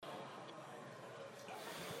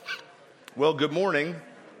Well, good morning.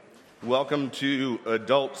 Welcome to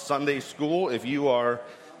Adult Sunday School. If you are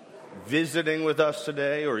visiting with us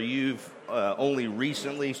today or you've only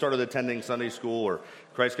recently started attending Sunday School or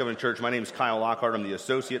Christ Covenant Church, my name is Kyle Lockhart. I'm the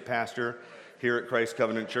associate pastor here at Christ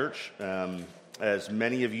Covenant Church. As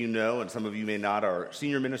many of you know, and some of you may not, our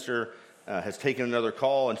senior minister has taken another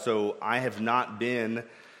call, and so I have not been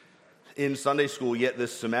in Sunday school yet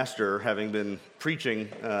this semester, having been preaching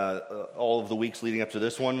all of the weeks leading up to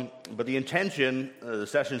this one. But the intention, the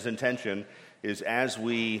session's intention, is as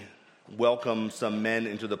we welcome some men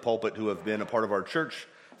into the pulpit who have been a part of our church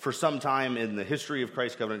for some time in the history of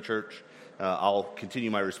Christ Covenant Church, I'll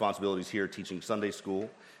continue my responsibilities here teaching Sunday school.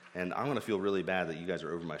 And I'm going to feel really bad that you guys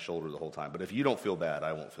are over my shoulder the whole time. But if you don't feel bad,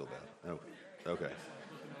 I won't feel bad. Okay.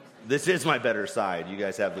 This is my better side. You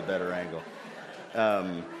guys have the better angle.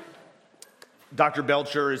 Dr.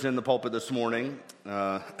 Belcher is in the pulpit this morning,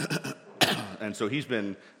 and so he's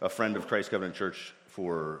been a friend of Christ Covenant Church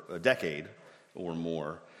for a decade or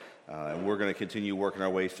more, and we're going to continue working our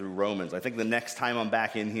way through Romans. I think the next time I'm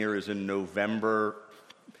back in here is in November,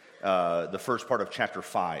 the first part of chapter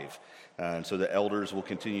 5, and so the elders will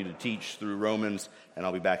continue to teach through Romans, and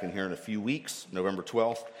I'll be back in here in a few weeks, November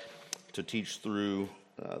 12th, to teach through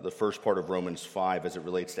the first part of Romans 5 as it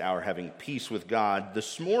relates to our having peace with God.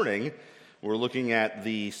 This morning, we're looking at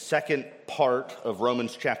the second part of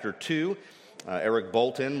Romans chapter 2. Eric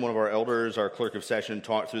Bolton, one of our elders, our clerk of session,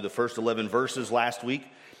 taught through the first 11 verses last week,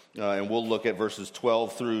 and we'll look at verses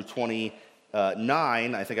 12 through 29.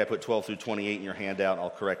 I think I put 12 through 28 in your handout. I'll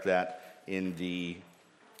correct that in the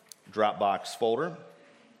Dropbox folder.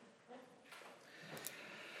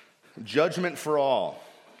 Judgment for all.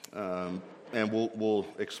 And we'll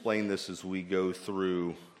explain this as we go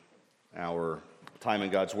through our time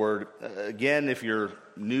in God's Word. Again, if you're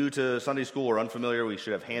new to Sunday school or unfamiliar, we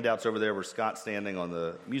should have handouts over there where Scott's standing on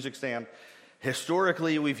the music stand.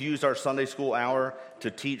 Historically, we've used our Sunday school hour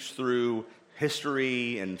to teach through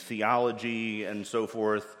history and theology and so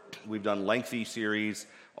forth. We've done lengthy series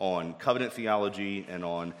on covenant theology and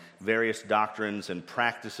on various doctrines and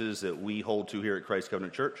practices that we hold to here at Christ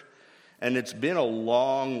Covenant Church. And it's been a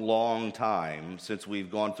long, long time since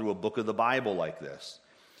we've gone through a book of the Bible like this.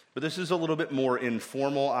 But this is a little bit more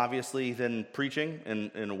informal, obviously, than preaching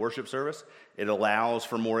in a worship service. It allows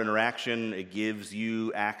for more interaction. It gives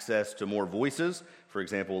you access to more voices. For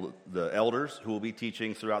example, the elders who will be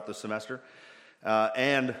teaching throughout the semester.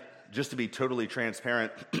 And just to be totally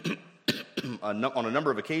transparent, on a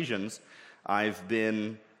number of occasions, I've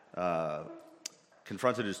been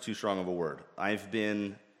confronted is too strong of a word. I've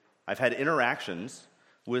had interactions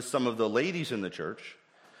with some of the ladies in the church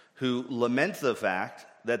who lament the fact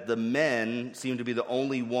that the men seem to be the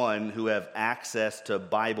only one who have access to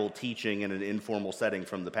Bible teaching in an informal setting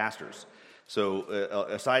from the pastors. So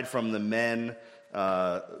aside from the men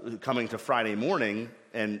coming to Friday morning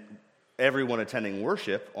and everyone attending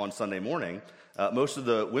worship on Sunday morning, most of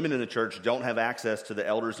the women in the church don't have access to the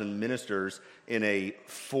elders and ministers in a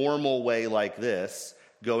formal way like this,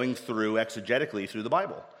 going through exegetically through the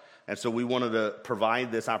Bible. And so we wanted to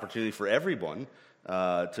provide this opportunity for everyone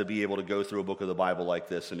to be able to go through a book of the Bible like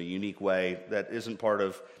this in a unique way that isn't part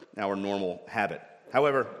of our normal habit.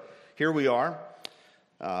 However, here we are,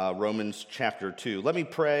 Romans chapter 2. Let me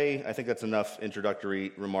pray. I think that's enough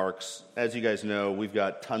introductory remarks. As you guys know, we've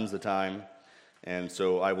got tons of time, and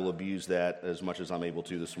so I will abuse that as much as I'm able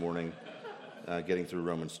to this morning, getting through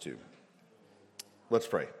Romans 2. Let's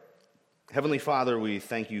pray. Heavenly Father, we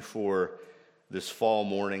thank you for this fall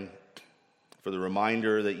morning, for the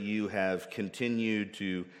reminder that you have continued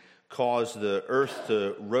to cause the earth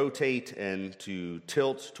to rotate and to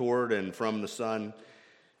tilt toward and from the sun.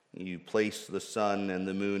 You place the sun and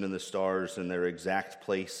the moon and the stars in their exact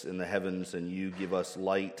place in the heavens, and you give us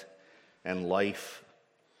light and life.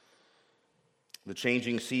 The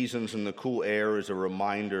changing seasons and the cool air is a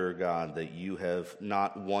reminder, God, that you have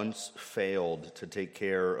not once failed to take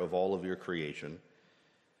care of all of your creation.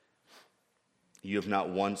 You have not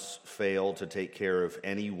once failed to take care of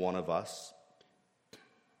any one of us.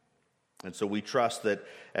 And so we trust that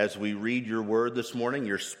as we read your word this morning,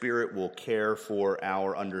 your Spirit will care for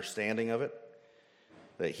our understanding of it,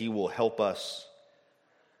 that he will help us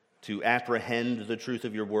to apprehend the truth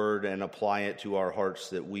of your word and apply it to our hearts,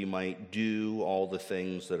 that we might do all the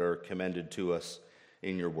things that are commended to us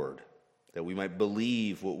in your word, that we might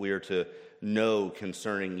believe what we are to know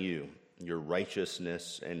concerning you, your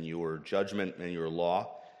righteousness and your judgment and your law.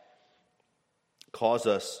 Cause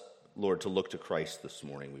us, Lord, to look to Christ this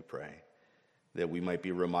morning, we pray, that we might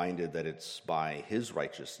be reminded that it's by his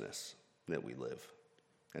righteousness that we live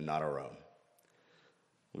and not our own.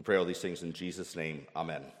 We pray all these things in Jesus' name.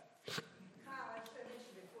 Amen.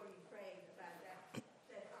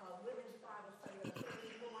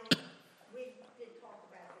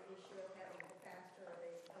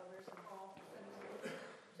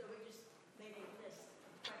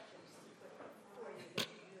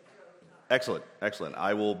 Excellent, excellent.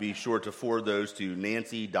 I will be sure to forward those to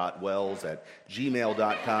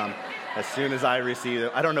nancy.wells@gmail.com as soon as I receive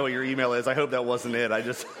them. I don't know what your email is. I hope that wasn't it. I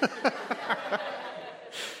just...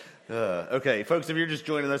 Okay, folks, if you're just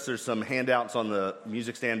joining us, there's some handouts on the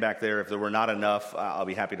music stand back there. If there were not enough, I'll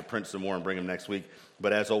be happy to print some more and bring them next week.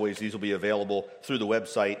 But as always, these will be available through the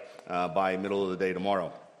website by middle of the day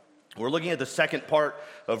tomorrow. We're looking at the second part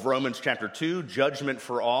of Romans chapter 2, Judgment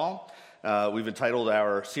for All. We've entitled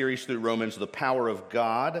our series through Romans, The Power of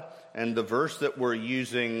God. And the verse that we're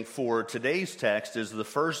using for today's text is the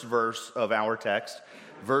first verse of our text,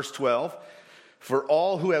 verse 12. For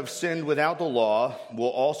all who have sinned without the law will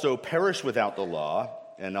also perish without the law,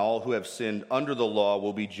 and all who have sinned under the law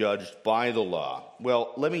will be judged by the law.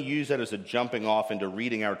 Well, let me use that as a jumping off into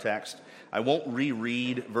reading our text. I won't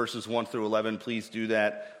reread verses 1 through 11. Please do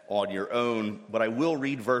that on your own. But I will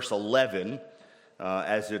read verse 11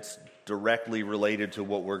 as it's directly related to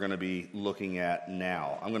what we're going to be looking at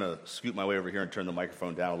now. I'm going to scoot my way over here and turn the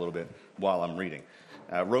microphone down a little bit while I'm reading.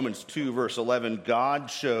 Romans 2, verse 11,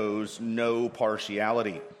 God shows no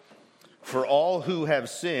partiality. For all who have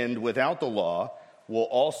sinned without the law will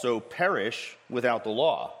also perish without the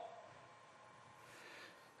law.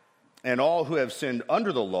 And all who have sinned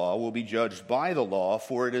under the law will be judged by the law,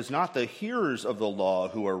 for it is not the hearers of the law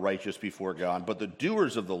who are righteous before God, but the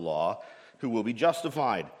doers of the law who will be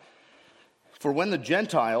justified. For when the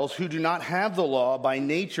Gentiles who do not have the law by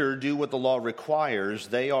nature do what the law requires,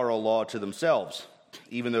 they are a law to themselves,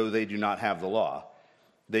 even though they do not have the law.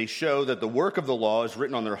 They show that the work of the law is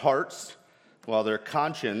written on their hearts, while their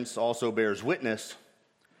conscience also bears witness,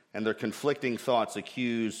 and their conflicting thoughts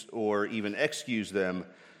accuse or even excuse them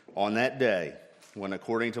on that day when,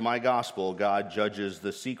 according to my gospel, God judges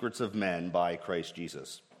the secrets of men by Christ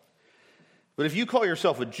Jesus. But if you call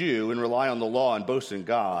yourself a Jew and rely on the law and boast in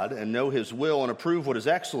God, and know his will and approve what is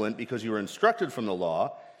excellent because you are instructed from the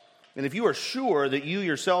law, and if you are sure that you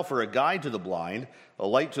yourself are a guide to the blind, a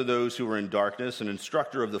light to those who are in darkness, an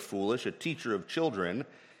instructor of the foolish, a teacher of children,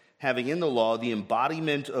 having in the law the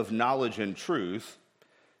embodiment of knowledge and truth,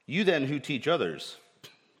 you then who teach others,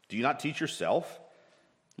 do you not teach yourself?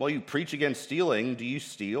 While you preach against stealing, do you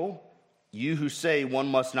steal? You who say one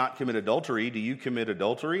must not commit adultery, do you commit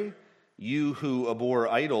adultery? You who abhor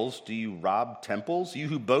idols, do you rob temples? You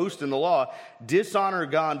who boast in the law, dishonor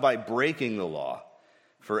God by breaking the law.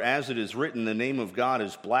 For as it is written, the name of God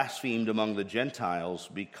is blasphemed among the Gentiles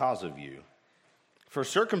because of you. For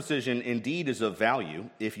circumcision indeed is of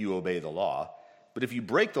value if you obey the law, but if you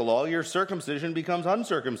break the law, your circumcision becomes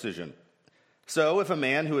uncircumcision. So if a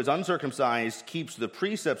man who is uncircumcised keeps the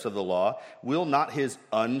precepts of the law, will not his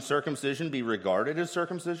uncircumcision be regarded as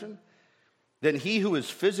circumcision? Then he who is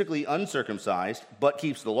physically uncircumcised but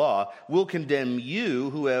keeps the law will condemn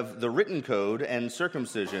you who have the written code and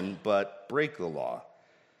circumcision but break the law.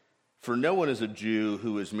 For no one is a Jew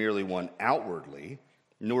who is merely one outwardly,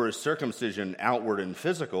 nor is circumcision outward and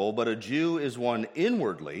physical, but a Jew is one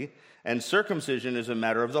inwardly, and circumcision is a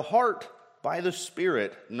matter of the heart, by the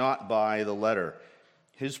Spirit, not by the letter.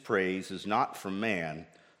 His praise is not from man,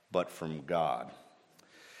 but from God.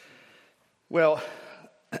 Well,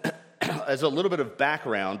 as a little bit of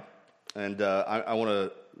background, and I want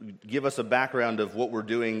to give us a background of what we're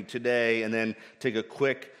doing today, and then take a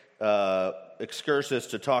quick excursus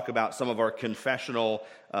to talk about some of our confessional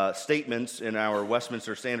statements in our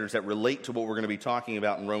Westminster Standards that relate to what we're going to be talking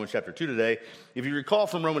about in Romans chapter 2 today. If you recall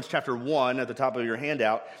from Romans chapter 1 at the top of your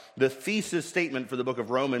handout, the thesis statement for the book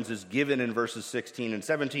of Romans is given in verses 16 and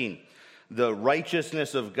 17. The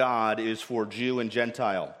righteousness of God is for Jew and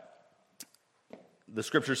Gentile. The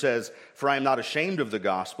scripture says, "For I am not ashamed of the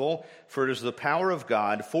gospel, for it is the power of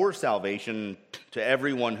God for salvation to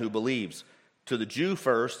everyone who believes, to the Jew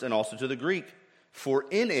first and also to the Greek. For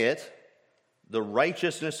in it the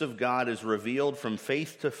righteousness of God is revealed from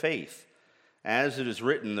faith to faith. As it is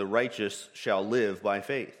written, the righteous shall live by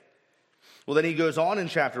faith." Well, then he goes on in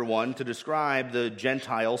chapter 1 to describe the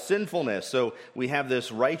Gentile sinfulness. So we have this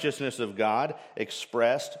righteousness of God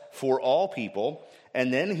expressed for all people.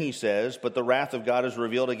 And then he says, "But the wrath of God is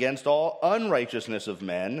revealed against all unrighteousness of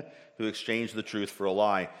men who exchange the truth for a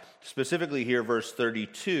lie." Specifically here, verse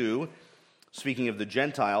 32, speaking of the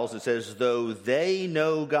Gentiles, it says, "Though they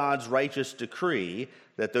know God's righteous decree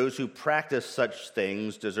that those who practice such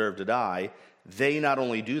things deserve to die, they not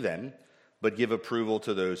only do them, but give approval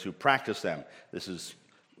to those who practice them." This is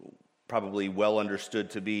probably well understood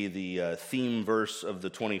to be the theme verse of the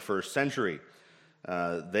 21st century.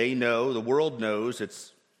 They know, the world knows,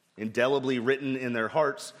 it's indelibly written in their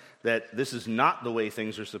hearts that this is not the way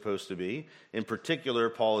things are supposed to be. In particular,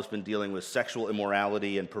 Paul has been dealing with sexual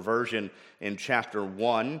immorality and perversion in chapter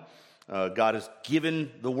 1. God has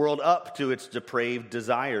given the world up to its depraved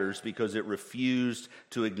desires because it refused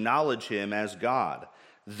to acknowledge him as God,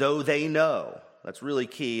 though they know. That's really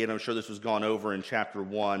key, and I'm sure this was gone over in chapter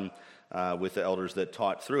 1 with the elders that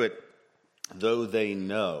taught through it, though they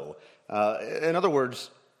know. In other words,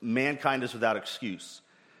 mankind is without excuse.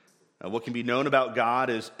 What can be known about God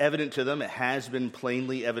is evident to them. It has been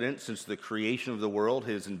plainly evident since the creation of the world.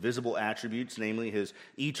 His invisible attributes, namely his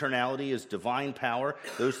eternality, his divine power,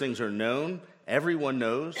 those things are known. Everyone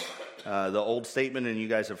knows. The old statement, and you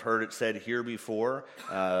guys have heard it said here before,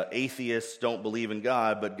 atheists don't believe in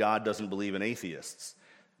God, but God doesn't believe in atheists.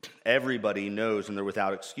 Everybody knows, and they're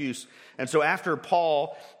without excuse. And so after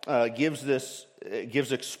Paul gives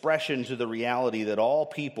expression to the reality that all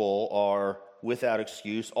people are without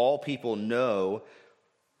excuse, all people know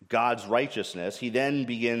God's righteousness, he then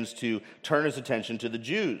begins to turn his attention to the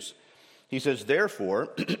Jews. He says, therefore,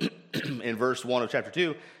 in verse 1 of chapter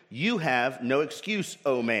 2, you have no excuse,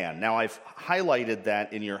 O man. Now, I've highlighted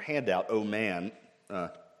that in your handout, O man,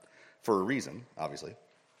 for a reason, obviously.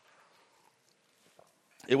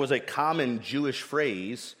 It was a common Jewish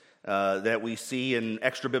phrase that we see in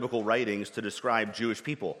extra-biblical writings to describe Jewish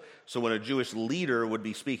people. So when a Jewish leader would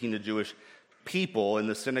be speaking to Jewish people in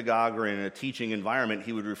the synagogue or in a teaching environment,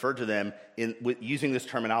 he would refer to them using this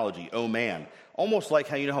terminology, oh man. Almost like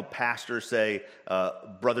how pastors say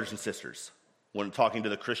brothers and sisters when talking to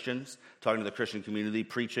the Christians, talking to the Christian community,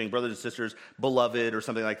 preaching, brothers and sisters, beloved, or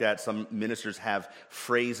something like that. Some ministers have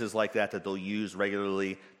phrases like that they'll use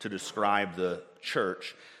regularly to describe the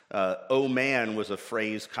church. Oh man was a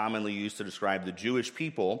phrase commonly used to describe the Jewish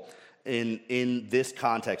people in this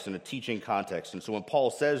context, in a teaching context. And so when Paul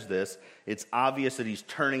says this, it's obvious that he's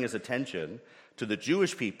turning his attention to the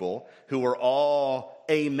Jewish people who are all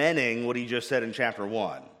amening what he just said in chapter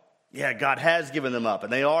 1. Yeah, God has given them up,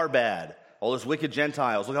 and they are bad. All those wicked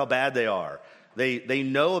Gentiles, look how bad they are. They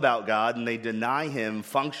know about God, and they deny him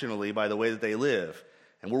functionally by the way that they live.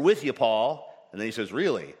 And we're with you, Paul. And then he says,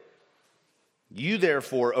 really? You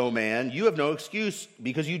therefore, O man, you have no excuse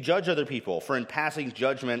because you judge other people. For in passing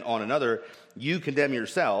judgment on another, you condemn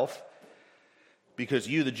yourself because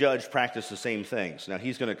you, the judge, practice the same things. Now,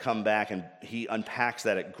 he's going to come back and he unpacks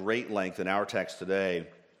that at great length in our text today,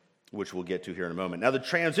 which we'll get to here in a moment. Now, the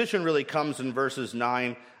transition really comes in verses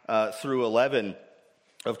 9 through 11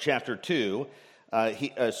 of chapter 2.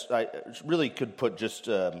 I really could put just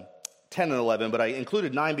 10 and 11, but I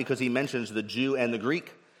included 9 because he mentions the Jew and the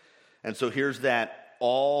Greek. And so here's that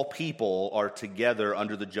all people are together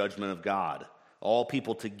under the judgment of God. All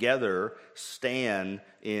people together stand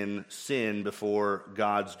in sin before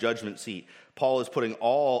God's judgment seat. Paul is putting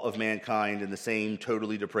all of mankind in the same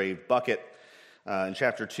totally depraved bucket. In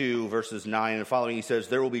chapter 2, verses 9 and following, he says,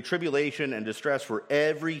 there will be tribulation and distress for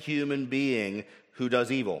every human being who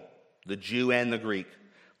does evil, the Jew and the Greek,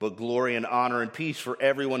 but glory and honor and peace for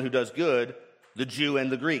everyone who does good, the Jew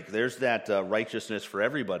and the Greek. There's that righteousness for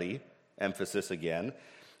everybody. Emphasis again.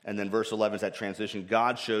 And then verse 11 is that transition.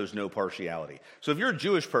 God shows no partiality. So if you're a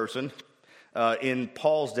Jewish person in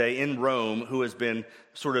Paul's day in Rome who has been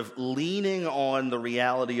sort of leaning on the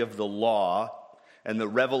reality of the law and the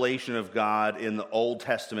revelation of God in the Old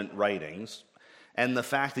Testament writings and the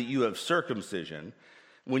fact that you have circumcision,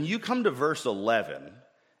 when you come to verse 11,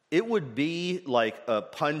 it would be like a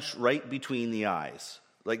punch right between the eyes.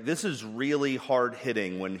 Like, this is really hard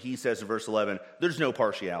hitting when he says in verse 11, there's no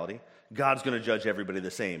partiality. God's going to judge everybody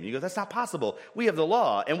the same. You go, that's not possible. We have the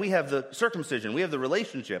law, and we have the circumcision. We have the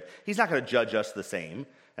relationship. He's not going to judge us the same.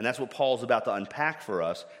 And that's what Paul's about to unpack for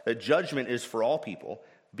us, that judgment is for all people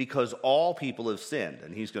because all people have sinned.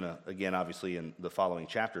 And he's going to, again, obviously in the following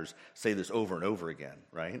chapters, say this over and over again,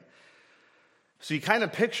 right? So you kind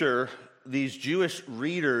of picture these Jewish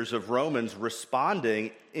readers of Romans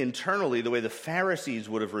responding internally the way the Pharisees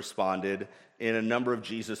would have responded in a number of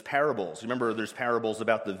Jesus' parables. Remember, there's parables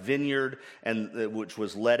about the vineyard, and which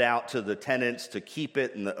was let out to the tenants to keep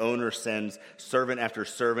it, and the owner sends servant after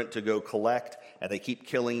servant to go collect, and they keep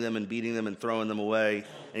killing them and beating them and throwing them away.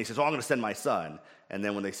 And he says, I'm going to send my son. And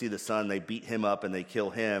then when they see the son, they beat him up and they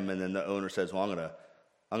kill him, and then the owner says, I'm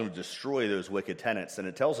going to destroy those wicked tenants. And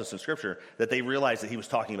it tells us in Scripture that they realized that he was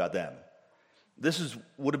talking about them. This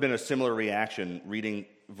would have been a similar reaction reading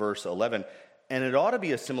verse 11. And it ought to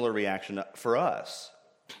be a similar reaction for us.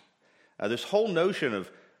 This whole notion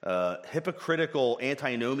of hypocritical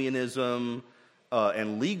antinomianism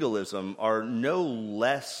and legalism are no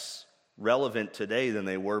less relevant today than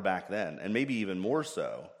they were back then, and maybe even more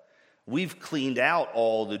so. We've cleaned out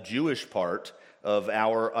all the Jewish part of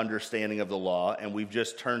our understanding of the law, and we've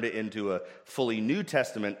just turned it into a fully New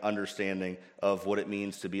Testament understanding of what it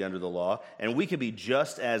means to be under the law. And we can be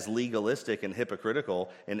just as legalistic and hypocritical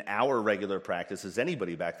in our regular practice as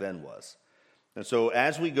anybody back then was. And so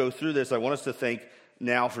as we go through this, I want us to think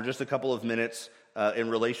now for just a couple of minutes in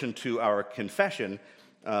relation to our confession,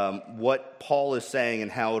 what Paul is saying and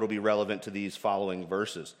how it'll be relevant to these following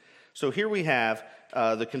verses. So here we have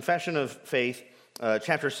the Confession of Faith,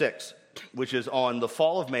 chapter 6, which is on the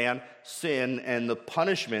fall of man, sin, and the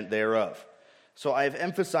punishment thereof. So I've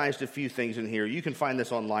emphasized a few things in here. You can find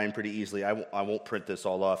this online pretty easily. I won't print this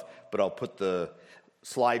all off, but I'll put the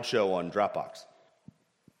slideshow on Dropbox.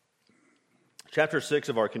 Chapter 6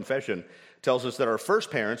 of our confession tells us that our first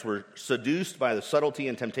parents were seduced by the subtlety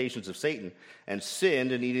and temptations of Satan and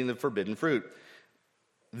sinned in eating the forbidden fruit.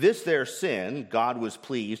 This their sin, God was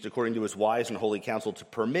pleased, according to his wise and holy counsel, to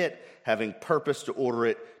permit, having purpose to order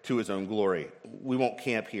it to his own glory. We won't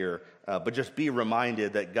camp here, but just be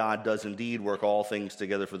reminded that God does indeed work all things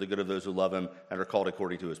together for the good of those who love him and are called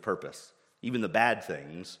according to his purpose, even the bad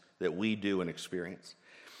things that we do and experience.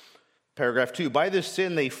 Paragraph 2, by this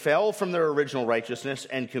sin they fell from their original righteousness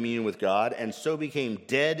and communion with God, and so became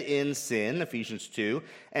dead in sin, Ephesians 2,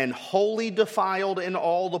 and wholly defiled in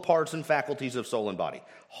all the parts and faculties of soul and body.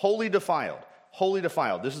 Wholly defiled. Wholly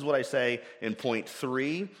defiled. This is what I say in point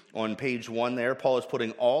 3 on page 1 there. Paul is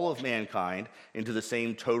putting all of mankind into the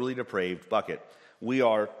same totally depraved bucket. We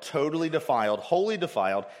are totally defiled, wholly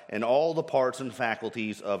defiled in all the parts and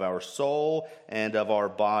faculties of our soul and of our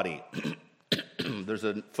body. There's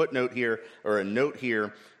a footnote here, or a note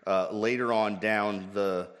here, later on down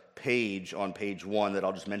the page, on page 1, that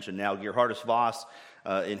I'll just mention now. Geerhardus Vos,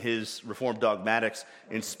 in his Reformed Dogmatics,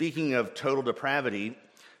 in speaking of total depravity,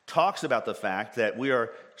 talks about the fact that we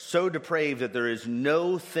are so depraved that there is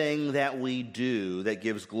no thing that we do that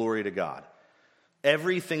gives glory to God.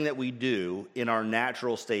 Everything that we do in our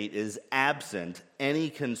natural state is absent any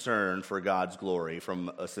concern for God's glory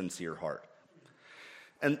from a sincere heart.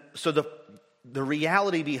 And so the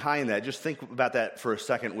reality behind that, just think about that for a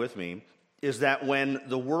second with me, is that when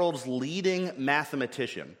the world's leading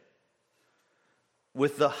mathematician,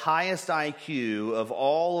 with the highest IQ of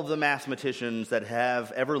all of the mathematicians that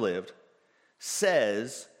have ever lived,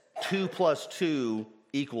 says 2 plus 2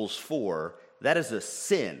 equals 4, that is a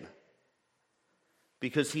sin,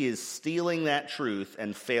 because he is stealing that truth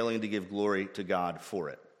and failing to give glory to God for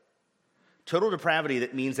it. Total depravity,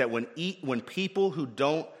 that means that when people who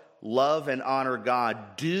don't love and honor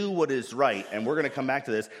God do what is right, and we're going to come back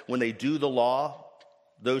to this, when they do the law,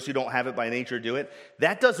 those who don't have it by nature do it,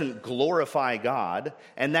 that doesn't glorify God,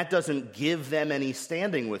 and that doesn't give them any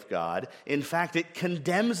standing with God. In fact, it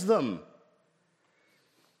condemns them.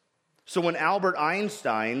 So when Albert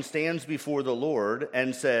Einstein stands before the Lord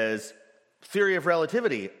and says, theory of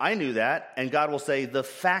relativity, I knew that, and God will say, the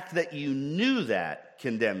fact that you knew that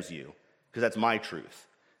condemns you, because that's my truth,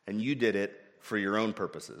 and you did it for your own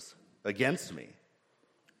purposes, against me.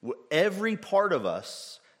 Every part of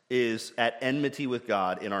us is at enmity with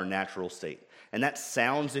God in our natural state. And that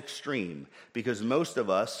sounds extreme, because most of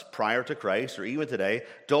us, prior to Christ, or even today,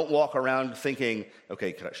 don't walk around thinking,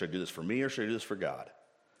 okay, should I do this for me or should I do this for God?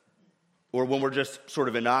 Or when we're just sort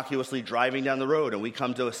of innocuously driving down the road and we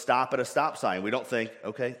come to a stop at a stop sign, we don't think,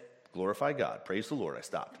 okay, glorify God, praise the Lord, I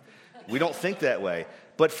stopped. We don't think that way.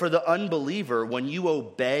 But for the unbeliever, when you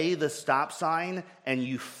obey the stop sign and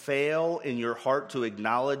you fail in your heart to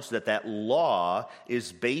acknowledge that that law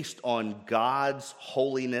is based on God's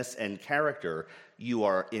holiness and character, you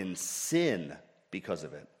are in sin because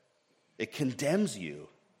of it. It condemns you.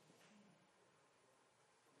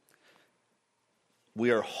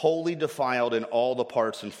 We are wholly defiled in all the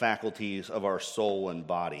parts and faculties of our soul and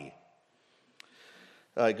body.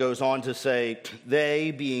 It goes on to say,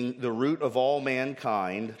 they being the root of all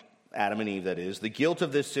mankind, Adam and Eve that is, the guilt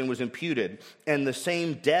of this sin was imputed, and the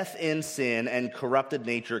same death in sin and corrupted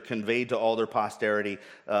nature conveyed to all their posterity,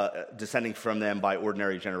 descending from them by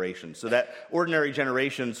ordinary generations. So that ordinary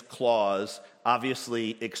generations clause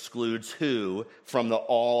obviously excludes who from the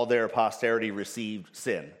all their posterity received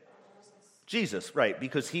sin? Jesus, right,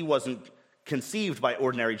 because he wasn't conceived by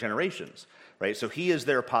ordinary generations. Right? So he is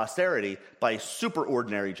their posterity by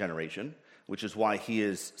superordinary generation, which is why he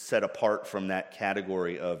is set apart from that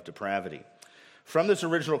category of depravity. From this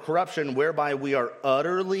original corruption, whereby we are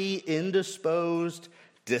utterly indisposed,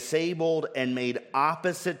 disabled, and made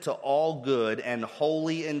opposite to all good, and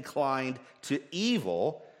wholly inclined to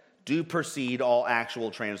evil, do proceed all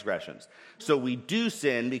actual transgressions. So we do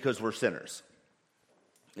sin because we're sinners.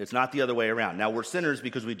 It's not the other way around. Now, we're sinners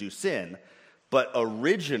because we do sin, but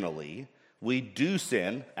originally, We do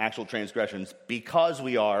sin, actual transgressions, because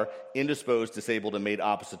we are indisposed, disabled, and made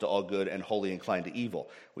opposite to all good and wholly inclined to evil.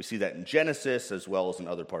 We see that in Genesis as well as in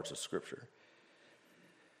other parts of Scripture.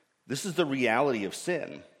 This is the reality of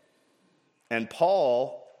sin. And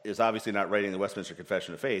Paul is obviously not writing the Westminster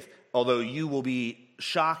Confession of Faith, although you will be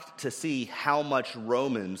shocked to see how much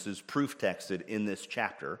Romans is proof texted in this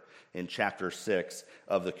chapter, in chapter 6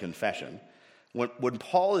 of the Confession. When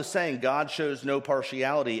Paul is saying God shows no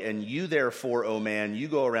partiality, and you therefore, O man, you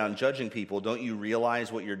go around judging people, don't you realize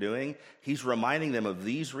what you're doing? He's reminding them of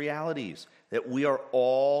these realities, that we are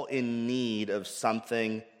all in need of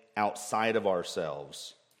something outside of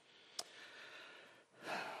ourselves.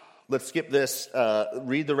 Let's skip this.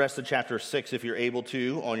 Read the rest of chapter 6 if you're able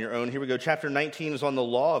to on your own. Here we go. Chapter 19 is on the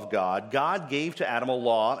law of God. God gave to Adam a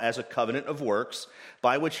law as a covenant of works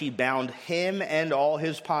by which he bound him and all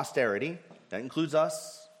his posterity, that includes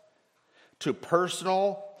us, to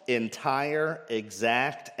personal, entire,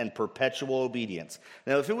 exact, and perpetual obedience.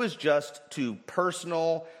 Now, if it was just to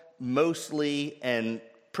personal, mostly, and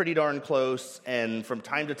pretty darn close, and from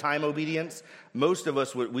time to time obedience, most of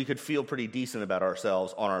us, we could feel pretty decent about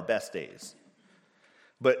ourselves on our best days.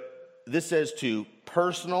 But this says to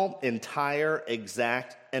personal, entire,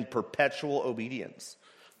 exact, and perpetual obedience.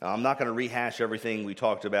 Now, I'm not going to rehash everything we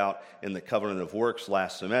talked about in the covenant of works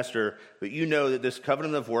last semester, but you know that this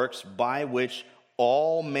covenant of works by which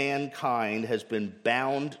all mankind has been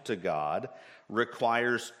bound to God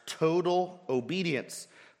requires total obedience.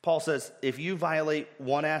 Paul says, if you violate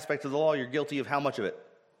one aspect of the law, you're guilty of how much of it?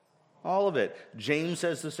 All of it. James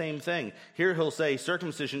says the same thing. Here he'll say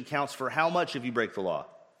circumcision counts for how much if you break the law?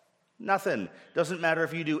 Nothing. Doesn't matter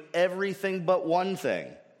if you do everything but one thing.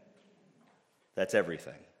 That's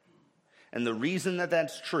everything. And the reason that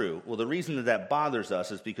that's true, the reason that that bothers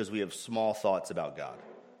us is because we have small thoughts about God.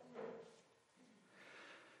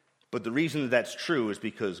 But the reason that that's true is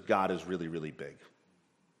because God is really, really big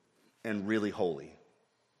and really holy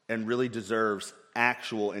and really deserves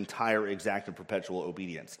actual, entire, exact, and perpetual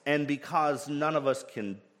obedience. And because none of us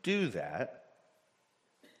can do that,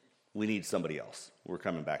 we need somebody else. We're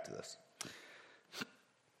coming back to this.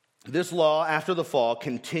 This law, after the fall,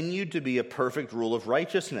 continued to be a perfect rule of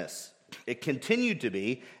righteousness. It continued to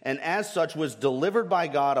be, and as such was delivered by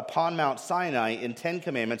God upon Mount Sinai in 10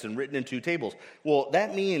 commandments and written in 2 tables. Well,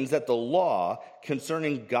 that means that the law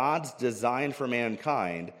concerning God's design for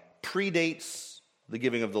mankind predates the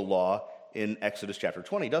giving of the law in Exodus chapter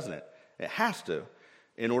 20, doesn't it? It has to,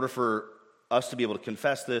 in order for us to be able to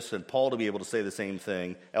confess this and Paul to be able to say the same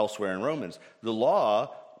thing elsewhere in Romans. The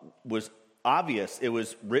law was obvious. It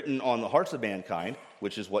was written on the hearts of mankind,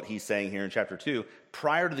 which is what he's saying here in chapter 2,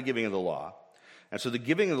 prior to the giving of the law. And so the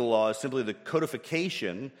giving of the law is simply the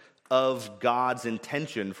codification of God's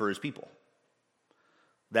intention for his people.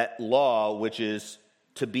 That law, which is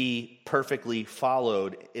to be perfectly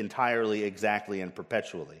followed entirely, exactly, and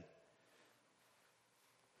perpetually.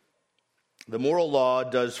 The moral law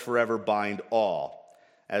does forever bind all,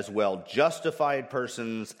 as well justified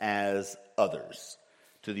persons as others,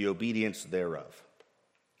 to the obedience thereof.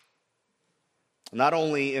 Not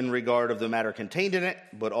only in regard of the matter contained in it,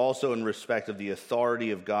 but also in respect of the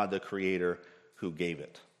authority of God the Creator who gave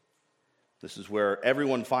it. This is where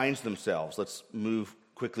everyone finds themselves. Let's move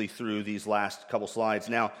quickly through these last couple slides.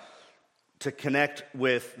 Now, to connect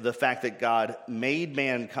with the fact that God made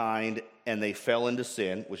mankind and they fell into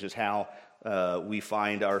sin, which is how we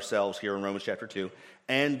find ourselves here in Romans chapter 2,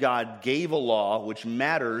 and God gave a law which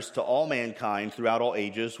matters to all mankind throughout all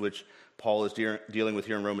ages, which Paul is dealing with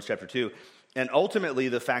here in Romans chapter 2. And ultimately,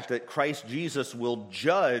 the fact that Christ Jesus will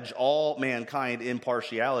judge all mankind in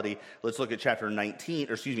partiality. Let's look at chapter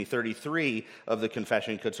 33 of the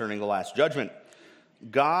confession concerning the last judgment.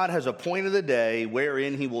 God has appointed a day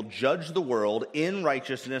wherein he will judge the world in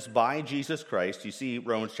righteousness by Jesus Christ. You see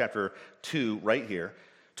Romans chapter 2 right here.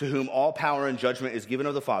 To whom all power and judgment is given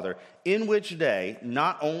of the Father, in which day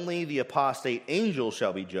not only the apostate angels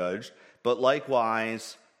shall be judged, but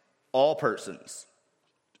likewise all persons.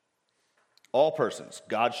 All persons.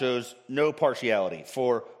 God shows no partiality.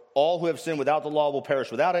 For all who have sinned without the law will perish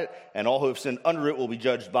without it, and all who have sinned under it will be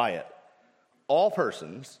judged by it. All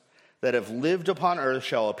persons that have lived upon earth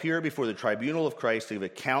shall appear before the tribunal of Christ to give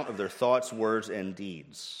account of their thoughts, words, and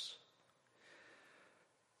deeds.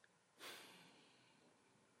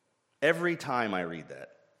 Every time I read that,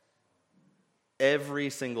 every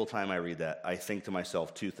single time I read that, I think to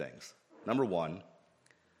myself two things. Number one,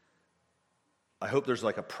 I hope there's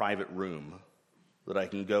like a private room that I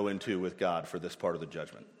can go into with God for this part of the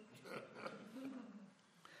judgment.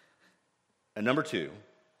 And number two,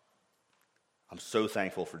 I'm so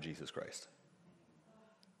thankful for Jesus Christ.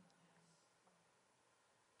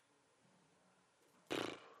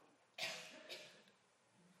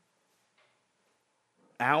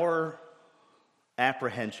 our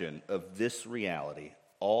apprehension of this reality,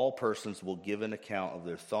 all persons will give an account of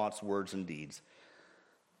their thoughts, words, and deeds.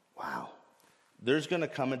 Wow. There's going to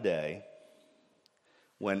come a day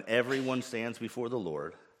when everyone stands before the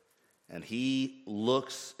Lord and he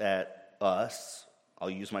looks at us.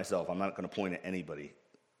 I'll use myself. I'm not going to point at anybody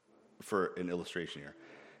for an illustration here.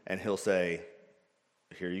 And he'll say,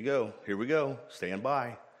 here you go. Here we go. Stand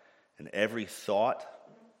by. And every thought,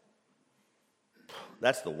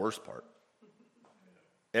 that's the worst part.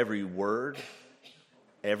 Every word,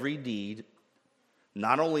 every deed,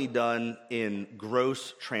 not only done in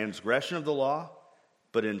gross transgression of the law,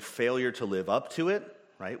 but in failure to live up to it,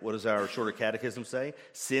 right? What does our shorter catechism say?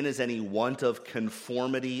 Sin is any want of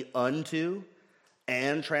conformity unto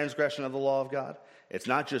and transgression of the law of God. It's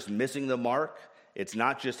not just missing the mark. It's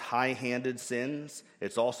not just high-handed sins.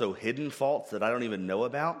 It's also hidden faults that I don't even know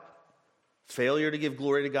about. Failure to give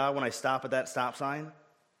glory to God when I stop at that stop sign.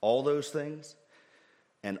 All those things.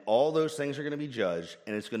 And all those things are going to be judged,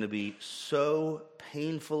 and it's going to be so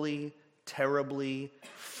painfully, terribly,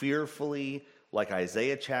 fearfully, like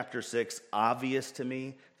Isaiah chapter 6, obvious to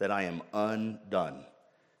me that I am undone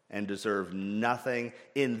and deserve nothing.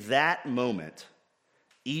 In that moment,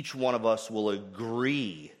 each one of us will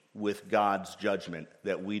agree with God's judgment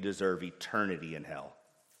that we deserve eternity in hell.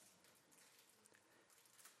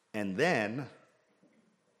 And then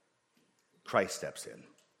Christ steps in.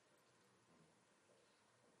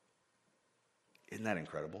 Isn't that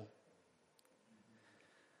incredible?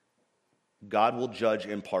 God will judge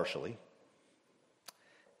impartially,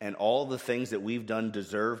 and all the things that we've done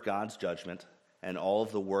deserve God's judgment, and all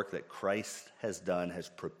of the work that Christ has done has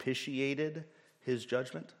propitiated his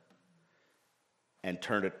judgment and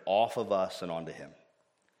turned it off of us and onto him.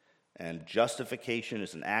 And justification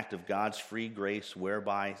is an act of God's free grace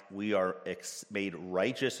whereby we are made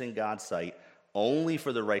righteous in God's sight only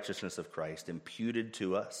for the righteousness of Christ imputed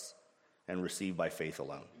to us and received by faith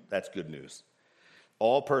alone. That's good news.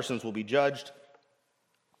 All persons will be judged.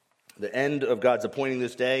 The end of God's appointing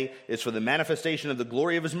this day is for the manifestation of the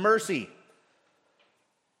glory of his mercy.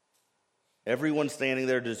 Everyone standing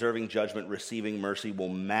there deserving judgment, receiving mercy, will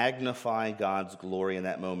magnify God's glory in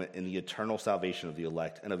that moment in the eternal salvation of the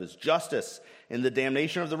elect and of his justice in the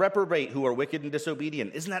damnation of the reprobate who are wicked and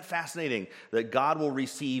disobedient. Isn't that fascinating that God will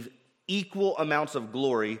receive equal amounts of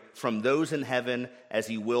glory from those in heaven as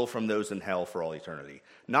he will from those in hell for all eternity?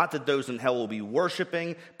 Not that those in hell will be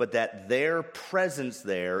worshiping, but that their presence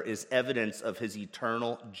there is evidence of his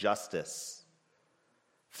eternal justice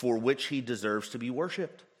for which he deserves to be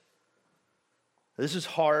worshiped. This is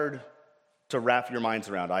hard to wrap your minds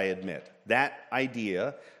around, I admit. That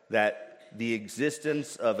idea that the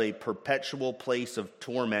existence of a perpetual place of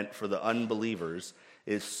torment for the unbelievers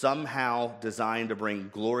is somehow designed to bring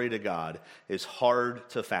glory to God is hard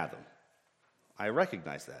to fathom. I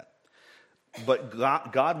recognize that. But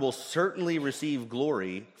God will certainly receive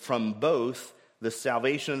glory from both the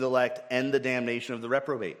salvation of the elect and the damnation of the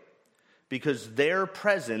reprobate, because their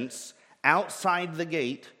presence outside the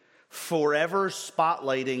gate, forever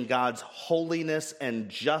spotlighting God's holiness and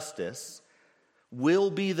justice,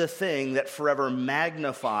 will be the thing that forever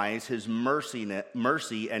magnifies his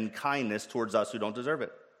mercy and kindness towards us who don't deserve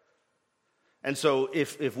it. And so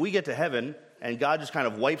if we get to heaven and God just kind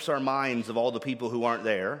of wipes our minds of all the people who aren't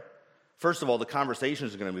there, first of all, the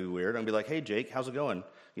conversations are going to be weird. I'm going to be like, hey, Jake, how's it going?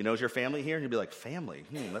 You know, is your family here? And you'll be like, family?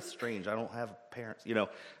 That's strange. I don't have parents. You know,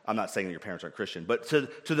 I'm not saying that your parents aren't Christian, but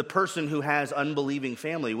to the person who has unbelieving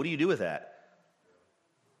family, what do you do with that?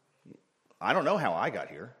 I don't know how I got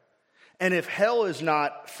here. And if hell is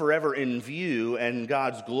not forever in view and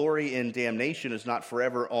God's glory and damnation is not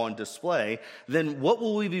forever on display, then what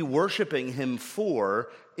will we be worshiping him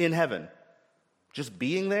for in heaven? Just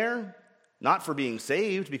being there? Not for being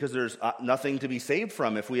saved, because there's nothing to be saved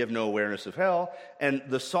from if we have no awareness of hell. And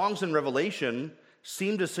the songs in Revelation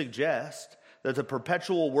seem to suggest that the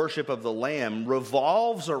perpetual worship of the Lamb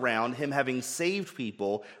revolves around him having saved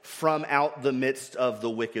people from out the midst of the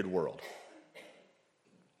wicked world.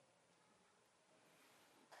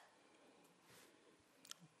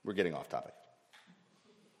 We're getting off topic.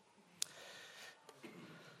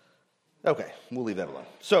 Okay, we'll leave that alone.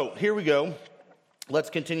 So here we go. Let's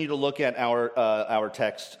continue to look at our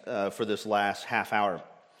text for this last half hour.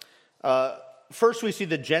 First, we see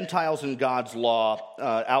the Gentiles and God's law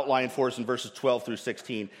outlined for us in verses 12 through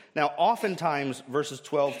 16. Now, oftentimes, verses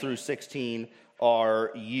 12 through 16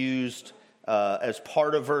 are used as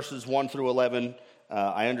part of verses 1 through 11.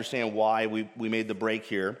 I understand why we made the break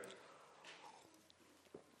here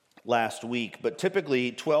last week, but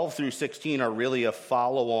typically 12 through 16 are really a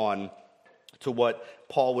follow-on to what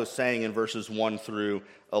Paul was saying in verses 1 through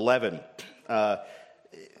 11.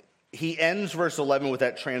 He ends verse 11 with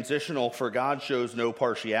that transitional, for God shows no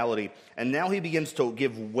partiality. And now he begins to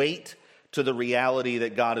give weight to the reality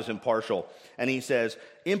that God is impartial. And he says,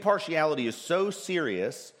 impartiality is so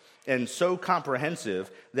serious and so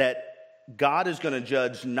comprehensive that God is going to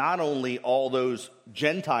judge not only all those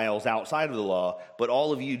Gentiles outside of the law, but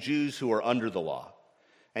all of you Jews who are under the law.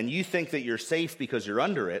 And you think that you're safe because you're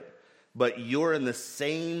under it, but you're in the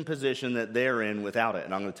same position that they're in without it.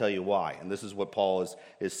 And I'm going to tell you why. And this is what Paul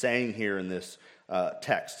is saying here in this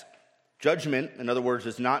text. Judgment, in other words,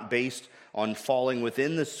 is not based on falling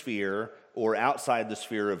within the sphere or outside the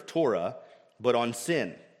sphere of Torah, but on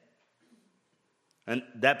sin. And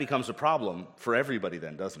that becomes a problem for everybody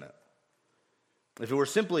then, doesn't it? If it were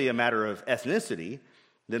simply a matter of ethnicity,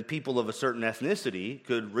 then people of a certain ethnicity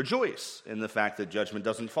could rejoice in the fact that judgment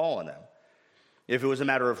doesn't fall on them. If it was a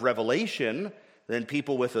matter of revelation, then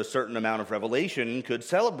people with a certain amount of revelation could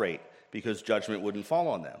celebrate because judgment wouldn't fall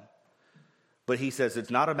on them. But he says it's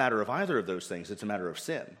not a matter of either of those things, it's a matter of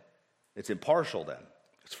sin. It's impartial then.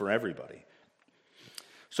 It's for everybody.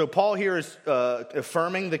 So Paul here is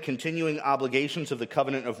affirming the continuing obligations of the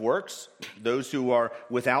covenant of works. Those who are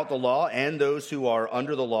without the law and those who are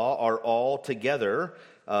under the law are all together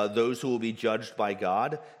those who will be judged by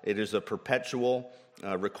God. It is a perpetual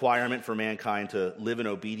requirement for mankind to live in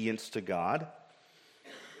obedience to God.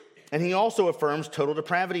 And he also affirms total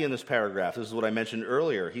depravity in this paragraph. This is what I mentioned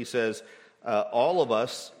earlier. He says, all of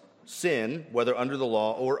us sin, whether under the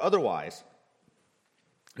law or otherwise.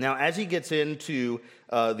 Now, as he gets into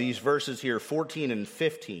these verses here, 14 and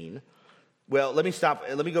 15, well, let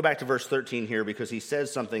me go back to verse 13 here because he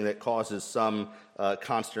says something that causes some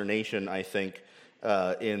consternation, I think,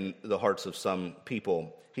 in the hearts of some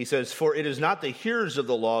people. He says, for it is not the hearers of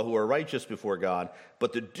the law who are righteous before God,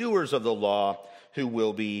 but the doers of the law who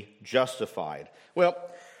will be justified. Well,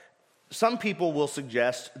 some people will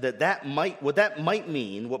suggest that what that might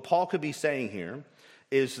mean, what Paul could be saying here,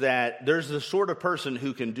 is that there's the sort of person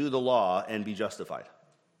who can do the law and be justified.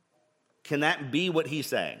 Can that be what he's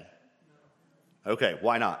saying? No. Okay,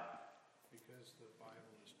 why not? Because the Bible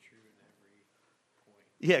is true in every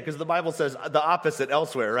point. Yeah, because the Bible says the opposite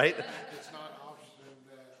elsewhere, right? It's not opposite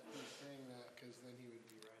that he's saying that because then he would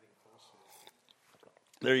be writing falsely.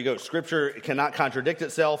 There you go. Scripture cannot contradict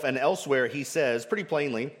itself, and elsewhere he says pretty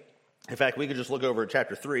plainly, in fact, we could just look over at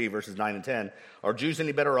chapter 3, verses 9 and 10. Are Jews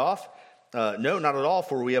any better off? No, not at all,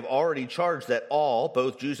 for we have already charged that all,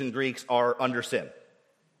 both Jews and Greeks, are under sin.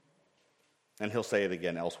 And he'll say it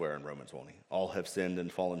again elsewhere in Romans, won't he? All have sinned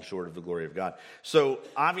and fallen short of the glory of God. So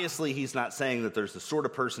obviously he's not saying that there's the sort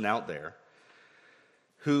of person out there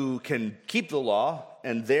who can keep the law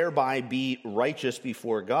and thereby be righteous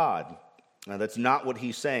before God. Now, that's not what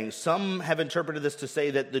he's saying. Some have interpreted this to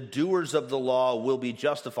say that the doers of the law will be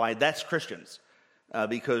justified. That's Christians,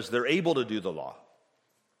 because they're able to do the law.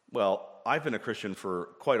 Well, I've been a Christian for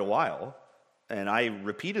quite a while, and I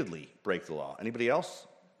repeatedly break the law. Anybody else?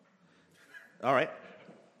 All right.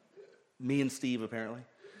 Me and Steve, apparently.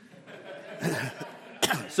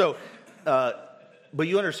 So, but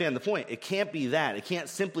you understand the point. It can't be that. It can't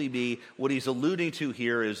simply be what he's alluding to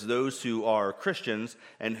here is those who are Christians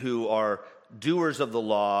and who are doers of the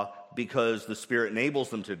law because the Spirit enables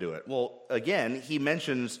them to do it. Well, again, he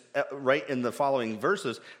mentions right in the following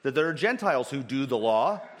verses that there are Gentiles who do the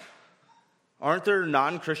law. Aren't there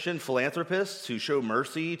non-Christian philanthropists who show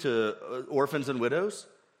mercy to orphans and widows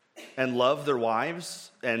and love their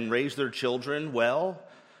wives and raise their children well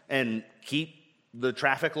and keep the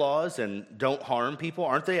traffic laws and don't harm people?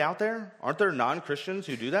 Aren't they out there? Aren't there non-Christians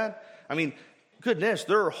who do that? I mean, goodness,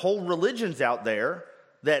 there are whole religions out there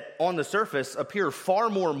that on the surface appear far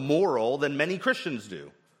more moral than many Christians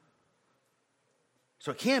do.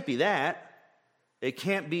 So it can't be that. It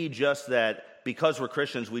can't be just that because we're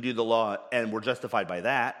Christians, we do the law and we're justified by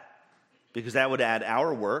that, because that would add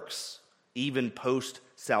our works, even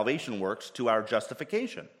post-salvation works, to our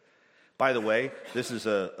justification. By the way, this is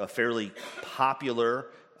a fairly popular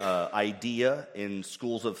idea in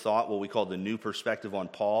schools of thought, what we call the New Perspective on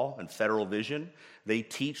Paul and Federal Vision. They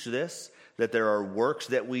teach this, that there are works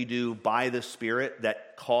that we do by the Spirit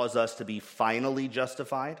that cause us to be finally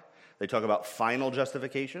justified. They talk about final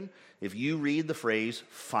justification. If you read the phrase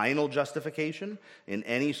final justification in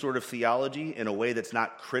any sort of theology in a way that's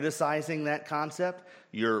not criticizing that concept,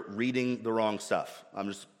 you're reading the wrong stuff. I'm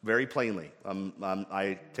just very plainly,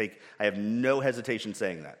 I have no hesitation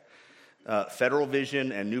saying that. Federal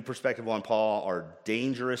Vision and New Perspective on Paul are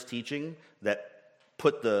dangerous teaching that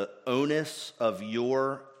put the onus of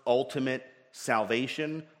your ultimate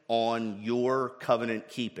salvation on your covenant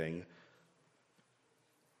keeping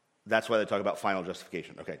That's why they talk about final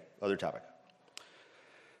justification. Okay, other topic.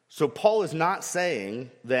 So Paul is not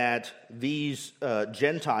saying that these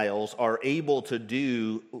Gentiles are able to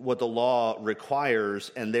do what the law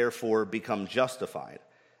requires and therefore become justified.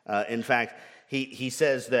 In fact, he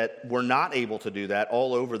says that we're not able to do that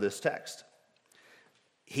all over this text.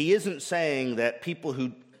 He isn't saying that people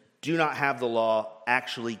who do not have the law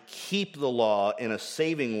actually keep the law in a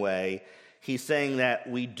saving way. He's saying that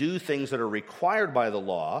we do things that are required by the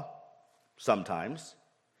law sometimes,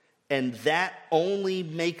 and that only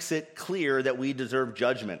makes it clear that we deserve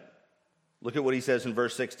judgment. Look at what he says in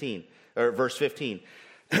verse 15.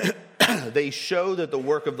 They show that the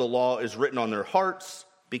work of the law is written on their hearts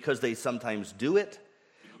because they sometimes do it,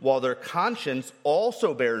 while their conscience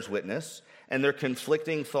also bears witness, and their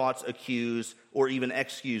conflicting thoughts accuse or even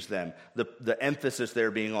excuse them. The emphasis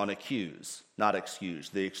there being on accuse, not excuse.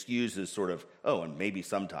 The excuse is sort of, oh, and maybe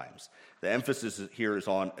sometimes. The emphasis here is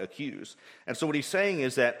on accuse. And so what he's saying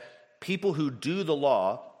is that people who do the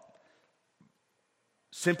law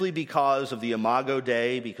simply because of the Imago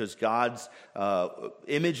Dei, because God's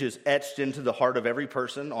image is etched into the heart of every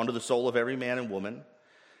person, onto the soul of every man and woman,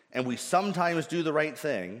 and we sometimes do the right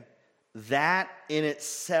thing, that in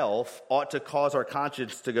itself ought to cause our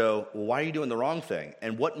conscience to go, well, why are you doing the wrong thing?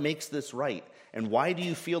 And what makes this right? And why do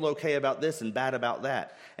you feel okay about this and bad about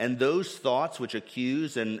that? And those thoughts which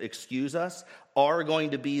accuse and excuse us are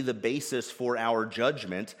going to be the basis for our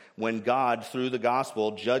judgment when God, through the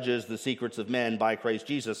gospel, judges the secrets of men by Christ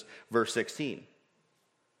Jesus, verse 16.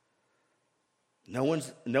 No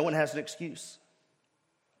one has an excuse.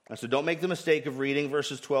 And so don't make the mistake of reading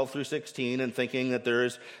verses 12 through 16 and thinking that there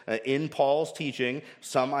is, in Paul's teaching,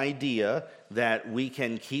 some idea that we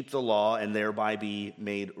can keep the law and thereby be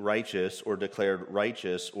made righteous or declared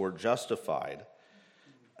righteous or justified.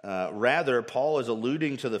 Rather, Paul is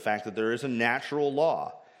alluding to the fact that there is a natural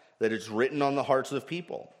law that is written on the hearts of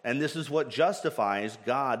people. And this is what justifies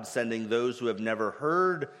God sending those who have never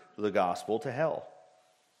heard the gospel to hell.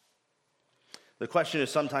 The question is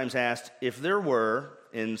sometimes asked, if there were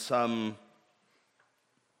in some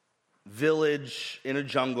village in a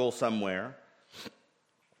jungle somewhere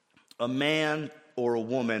a man or a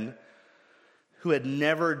woman who had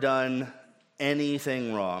never done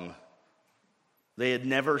anything wrong, they had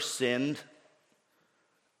never sinned,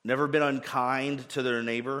 never been unkind to their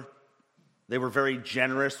neighbor, they were very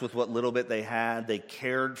generous with what little bit they had, they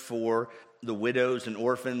cared for the widows and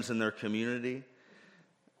orphans in their community,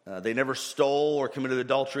 they never stole or committed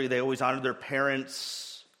adultery. They always honored their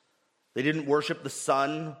parents. They didn't worship the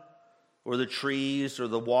sun or the trees or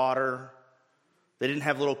the water. They didn't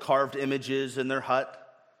have little carved images in their hut.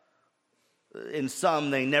 In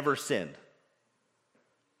some, they never sinned.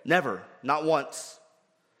 Never, not once.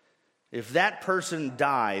 If that person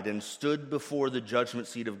died and stood before the judgment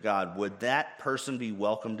seat of God, would that person be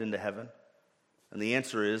welcomed into heaven? And the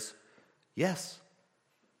answer is yes.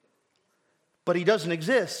 But he doesn't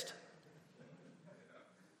exist.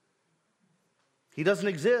 He doesn't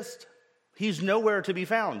exist. He's nowhere to be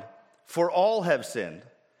found. For all have sinned.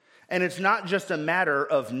 And it's not just a matter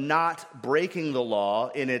of not breaking the law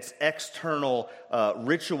in its external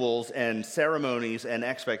rituals and ceremonies and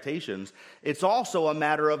expectations. It's also a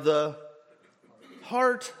matter of the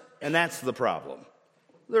heart, and that's the problem.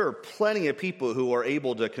 There are plenty of people who are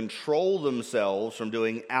able to control themselves from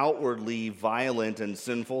doing outwardly violent and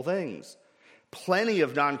sinful things. Plenty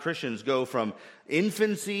of non-Christians go from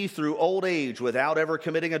infancy through old age without ever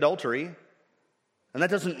committing adultery. And that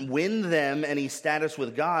doesn't win them any status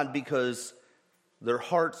with God because their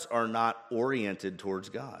hearts are not oriented towards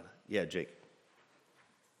God. Yeah, Jake.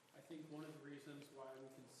 I think one of the reasons why we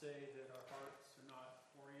can say that our hearts are not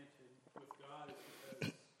oriented with God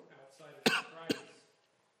is because outside of Christ,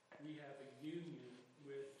 we have a union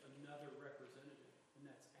with another representative, and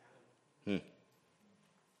that's Adam. And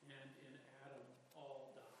in Adam,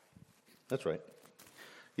 all die. That's right.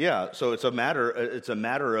 Yeah, so it's a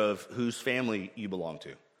matter of whose family you belong to.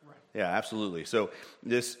 Right. Yeah, absolutely. So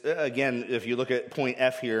this, again, if you look at point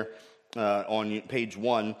F here on page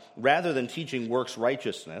 1, rather than teaching works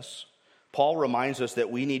righteousness, Paul reminds us that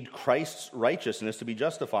we need Christ's righteousness to be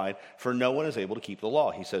justified, for no one is able to keep the law.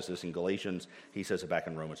 He says this in Galatians. He says it back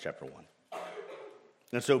in Romans chapter 1.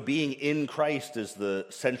 And so being in Christ is the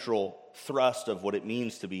central thrust of what it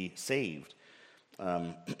means to be saved.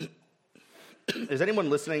 Is anyone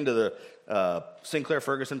listening to the Sinclair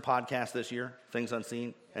Ferguson podcast this year? Things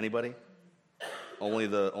Unseen? Anybody? Only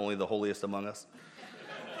the holiest among us.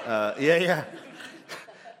 Yeah.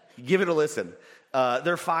 Give it a listen.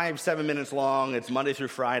 They're 5-7 minutes long. It's Monday through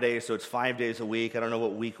Friday, so it's 5 days a week. I don't know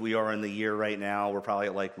what week we are in the year right now. We're probably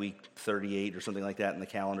at like week 38 or something like that in the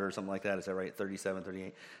calendar or something like that. Is that right? 37,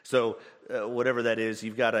 38? So whatever that is,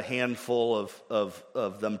 you've got a handful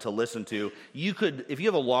of them to listen to. You could, if you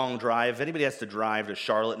have a long drive, if anybody has to drive to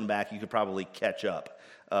Charlotte and back, you could probably catch up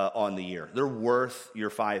on the year. They're worth your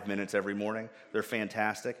 5 minutes every morning. They're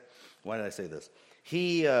fantastic. Why did I say this?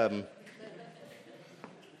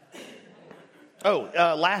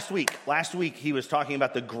 Last week he was talking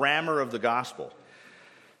about the grammar of the gospel.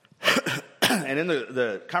 And in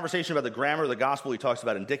the conversation about the grammar of the gospel, he talks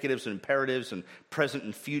about indicatives and imperatives and present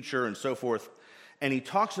and future and so forth. And he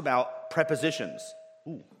talks about prepositions.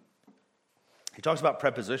 He talks about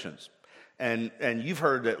prepositions. And you've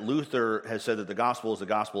heard that Luther has said that the gospel is a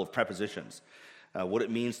gospel of prepositions. What it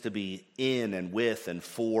means to be in and with and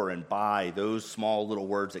for and by, those small little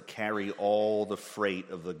words that carry all the freight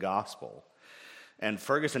of the gospel. And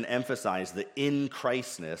Ferguson emphasized the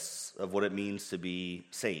in-Christness of what it means to be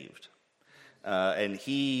saved. I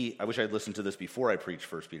wish I'd listened to this before I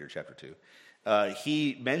preached 1 Peter chapter 2.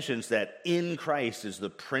 He mentions that in Christ is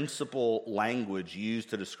the principal language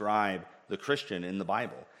used to describe the Christian in the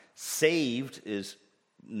Bible. Saved is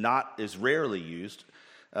rarely used.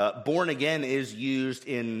 Born again is used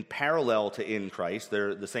in parallel to in Christ.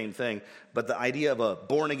 They're the same thing. But the idea of a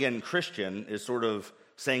born again Christian is sort of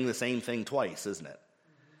saying the same thing twice, isn't it?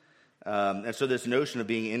 And so this notion of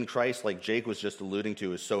being in Christ, like Jake was just alluding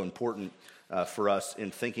to, is so important for us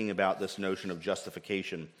in thinking about this notion of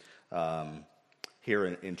justification here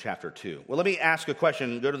in chapter 2. Well, let me ask a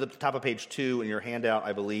question. Go to the top of page 2 in your handout,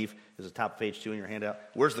 I believe. Is the top of page 2 in your handout?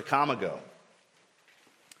 Where's the comma go?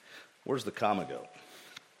 Where's the comma go?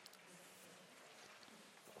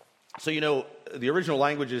 So, the original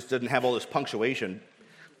languages didn't have all this punctuation.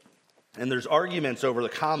 And there's arguments over the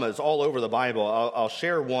commas all over the Bible. I'll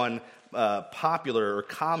share one popular or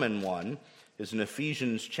common one. Is in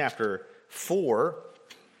Ephesians chapter 4,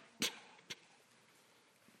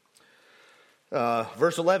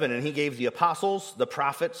 verse 11. And he gave the apostles, the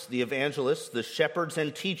prophets, the evangelists, the shepherds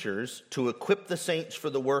and teachers to equip the saints for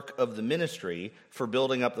the work of the ministry for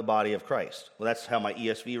building up the body of Christ. Well, that's how my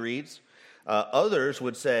ESV reads. Others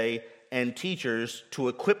would say, and teachers to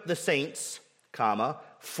equip the saints, comma,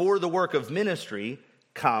 for the work of ministry,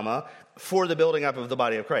 comma, for the building up of the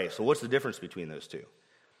body of Christ. So what's the difference between those two?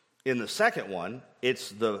 In the second one,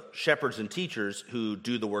 it's the shepherds and teachers who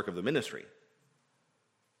do the work of the ministry.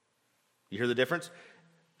 You hear the difference?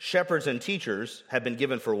 Shepherds and teachers have been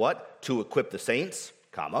given for what? To equip the saints,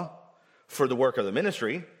 comma, for the work of the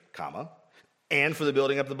ministry, comma, and for the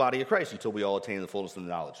building up of the body of Christ until we all attain the fullness of the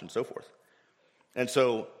knowledge and so forth. And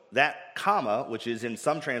so that comma, which is in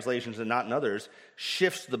some translations and not in others,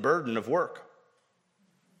 shifts the burden of work.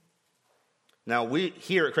 Now, we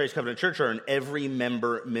here at Christ Covenant Church are an every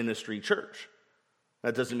member ministry church.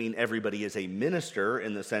 That doesn't mean everybody is a minister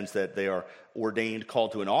in the sense that they are ordained,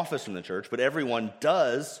 called to an office in the church, but everyone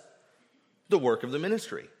does the work of the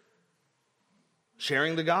ministry.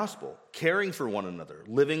 Sharing the gospel, caring for one another,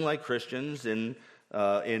 living like Christians in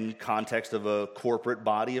context of a corporate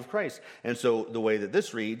body of Christ. And so the way that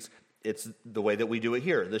this reads, it's the way that we do it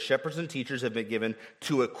here. The shepherds and teachers have been given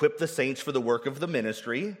to equip the saints for the work of the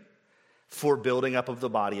ministry for building up of the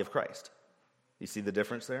body of Christ. You see the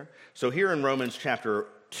difference there? So here in Romans chapter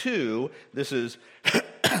 2, this is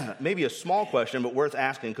maybe a small question, but worth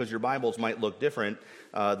asking because your Bibles might look different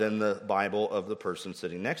than the Bible of the person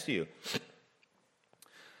sitting next to you.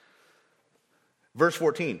 Verse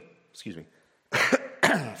 14, excuse me.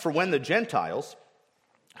 For when the Gentiles,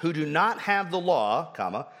 who do not have the law,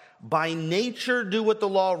 comma, by nature do what the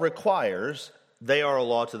law requires, they are a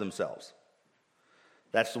law to themselves.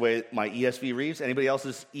 That's the way my ESV reads. Anybody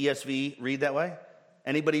else's ESV read that way?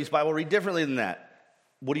 Anybody's Bible read differently than that?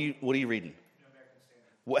 What are you reading? American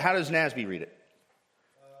Standard. How does NASB read it?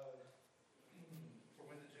 For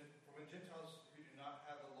when Gentiles who do not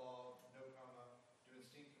have the law, no comma, do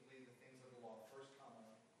instinctively the things of the law, first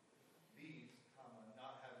comma, these, comma,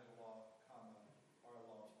 not having the law, comma, are a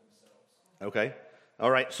law to themselves. Okay.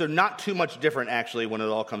 All right. So not too much different, actually, when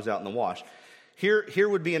it all comes out in the wash. Here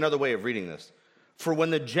would be another way of reading this. For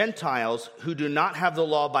when the Gentiles who do not have the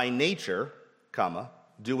law by nature, comma,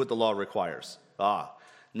 do what the law requires.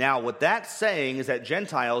 Now, what that's saying is that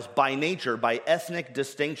Gentiles, by nature, by ethnic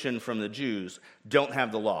distinction from the Jews, don't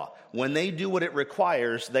have the law. When they do what it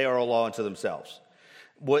requires, they are a law unto themselves.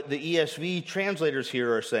 What the ESV translators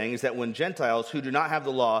here are saying is that when Gentiles who do not have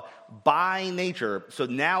the law by nature, so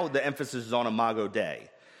now the emphasis is on imago Dei.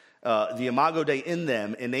 the Imago Dei in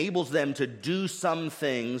them enables them to do some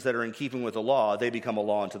things that are in keeping with the law, they become a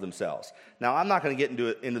law unto themselves. Now, I'm not going to get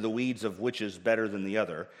into the weeds of which is better than the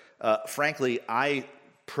other. Frankly, I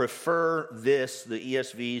prefer this, the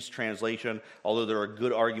ESV's translation, although there are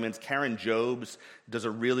good arguments. Karen Jobes does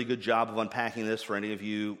a really good job of unpacking this for any of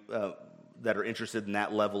you that are interested in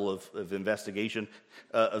that level of investigation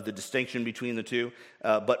of the distinction between the two.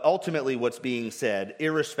 But ultimately what's being said,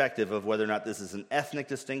 irrespective of whether or not this is an ethnic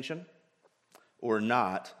distinction or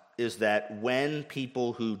not, is that when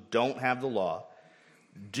people who don't have the law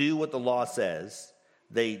do what the law says,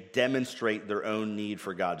 they demonstrate their own need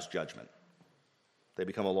for God's judgment. They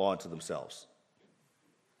become a law unto themselves.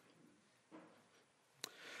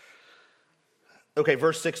 Okay,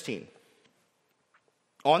 verse 16.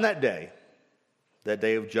 On that day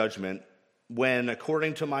of judgment, when,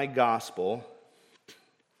 according to my gospel,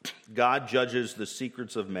 God judges the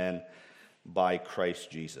secrets of men by Christ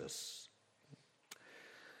Jesus.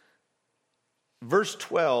 Verse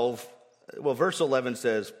 11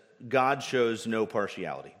 says, God shows no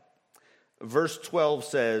partiality. Verse 12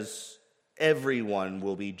 says, everyone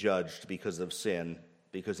will be judged because of sin,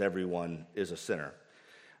 because everyone is a sinner.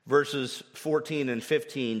 Verses 14 and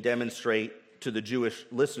 15 demonstrate to the Jewish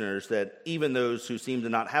listeners that even those who seem to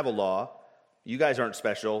not have a law, you guys aren't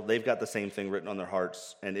special. They've got the same thing written on their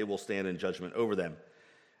hearts, and it will stand in judgment over them.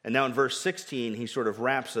 And now in verse 16, he sort of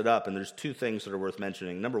wraps it up, and there's two things that are worth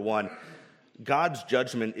mentioning. Number one, God's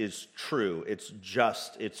judgment is true. It's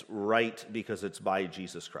just. It's right because it's by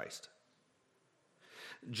Jesus Christ.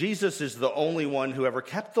 Jesus is the only one who ever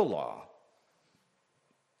kept the law.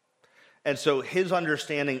 And so his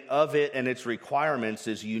understanding of it and its requirements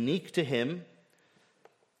is unique to him.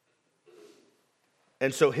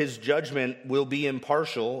 And so his judgment will be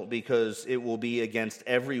impartial because it will be against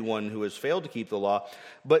everyone who has failed to keep the law.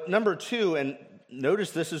 But number two, and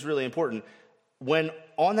notice this is really important, when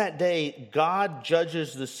on that day God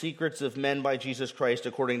judges the secrets of men by Jesus Christ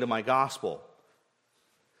according to my gospel,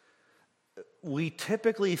 we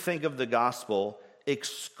typically think of the gospel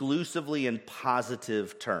exclusively in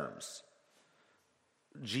positive terms.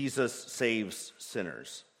 Jesus saves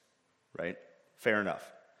sinners, right? Fair enough.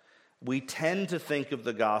 We tend to think of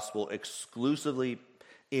the gospel exclusively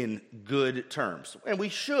in good terms. And we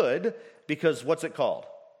should, because what's it called?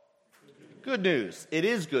 Good news. It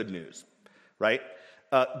is good news, right?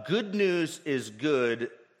 Good news is good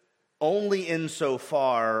only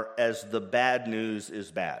insofar as the bad news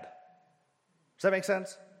is bad. Does that make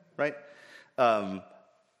sense? Right?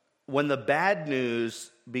 When the bad news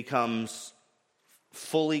becomes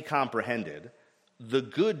fully comprehended, the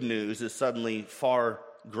good news is suddenly far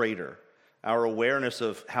greater. Our awareness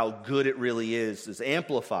of how good it really is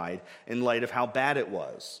amplified in light of how bad it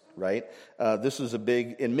was, right? This is a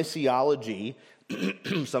big, in missiology,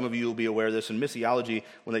 some of you will be aware of this, in missiology,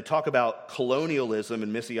 when they talk about colonialism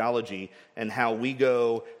and missiology and how we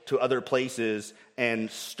go to other places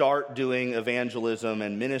and start doing evangelism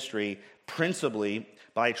and ministry principally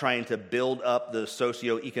by trying to build up the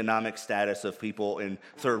socioeconomic status of people in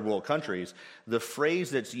third world countries, the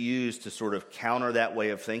phrase that's used to sort of counter that way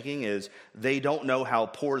of thinking is, they don't know how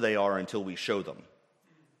poor they are until we show them.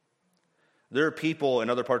 There are people in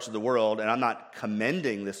other parts of the world, and I'm not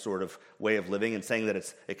commending this sort of way of living and saying that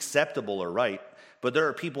it's acceptable or right, but there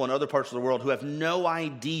are people in other parts of the world who have no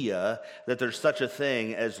idea that there's such a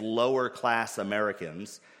thing as lower class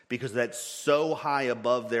Americans, because that's so high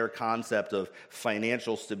above their concept of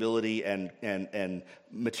financial stability and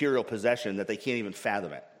material possession that they can't even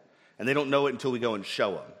fathom it. And they don't know it until we go and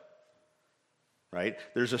show them. Right?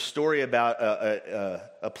 There's a story about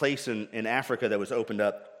a place in Africa that was opened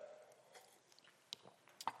up.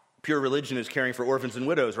 Pure Religion is caring for orphans and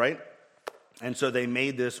widows, right? And so they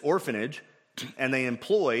made this orphanage, and they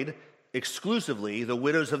employed exclusively the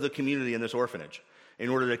widows of the community in this orphanage in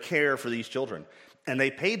order to care for these children. And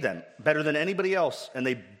they paid them better than anybody else, and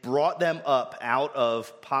they brought them up out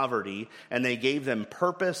of poverty, and they gave them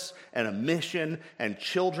purpose and a mission and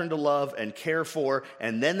children to love and care for.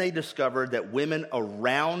 And then they discovered that women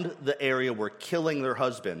around the area were killing their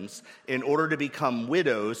husbands in order to become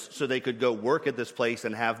widows so they could go work at this place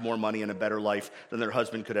and have more money and a better life than their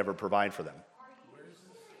husband could ever provide for them.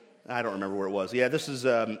 I don't remember where it was. Yeah, this is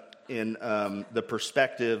in the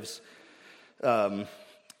Perspectives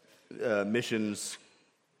missions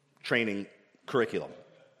training curriculum.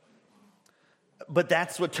 But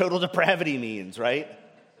that's what total depravity means, right?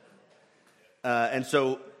 And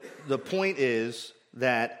so the point is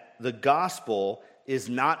that the gospel is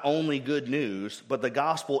not only good news, but the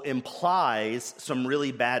gospel implies some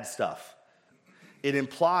really bad stuff. It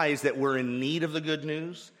implies that we're in need of the good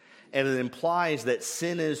news. And it implies that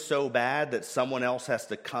sin is so bad that someone else has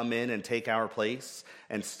to come in and take our place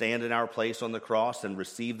and stand in our place on the cross and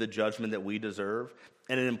receive the judgment that we deserve.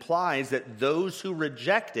 And it implies that those who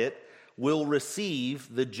reject it will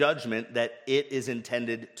receive the judgment that it is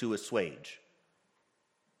intended to assuage.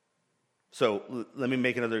 So let me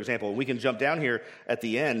make another example. We can jump down here at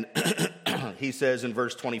the end. He says in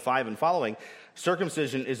verse 25 and following,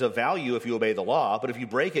 circumcision is of value if you obey the law, but if you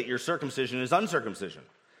break it, your circumcision is uncircumcision.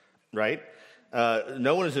 Right?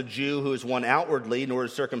 No one is a Jew who is one outwardly, nor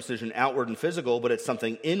is circumcision outward and physical, but it's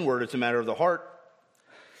something inward. It's a matter of the heart.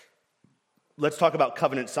 Let's talk about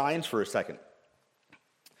covenant signs for a second.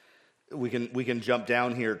 We can jump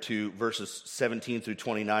down here to verses 17 through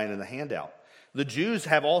 29 in the handout. The Jews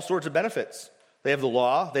have all sorts of benefits. They have the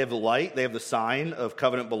law, they have the light, they have the sign of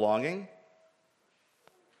covenant belonging.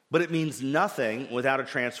 But it means nothing without a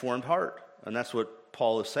transformed heart. And that's what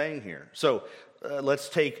Paul is saying here. So let's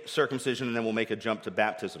take circumcision and then we'll make a jump to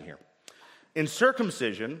baptism here. In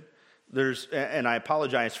circumcision, and I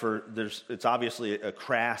apologize for, it's obviously a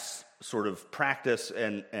crass sort of practice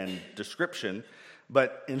and description,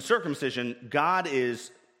 but in circumcision,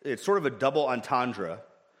 it's sort of a double entendre.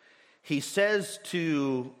 He says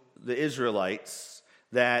to the Israelites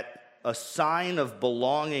that a sign of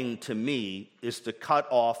belonging to me is to cut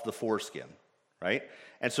off the foreskin, right?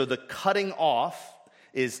 And so the cutting off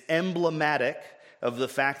is emblematic of the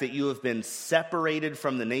fact that you have been separated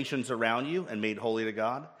from the nations around you and made holy to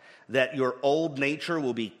God, that your old nature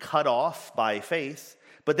will be cut off by faith.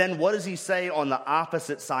 But then what does he say on the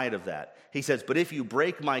opposite side of that? He says, but if you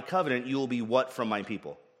break my covenant, you will be what from my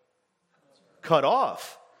people? Cut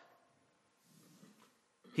off.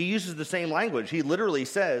 He uses the same language. He literally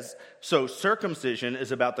says, so circumcision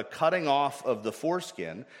is about the cutting off of the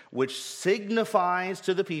foreskin, which signifies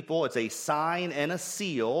to the people, it's a sign and a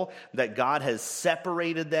seal that God has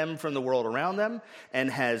separated them from the world around them and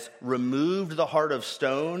has removed the heart of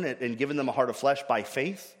stone and given them a heart of flesh by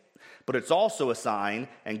faith. But it's also a sign,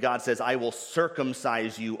 and God says, I will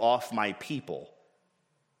circumcise you off my people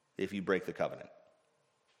if you break the covenant.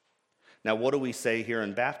 Now, what do we say here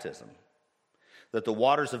in baptism? That the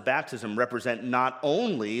waters of baptism represent not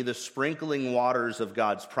only the sprinkling waters of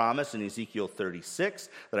God's promise in Ezekiel 36,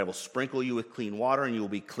 that I will sprinkle you with clean water and you will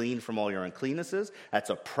be clean from all your uncleannesses. That's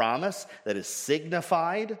a promise that is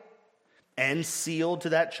signified and sealed to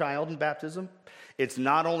that child in baptism. It's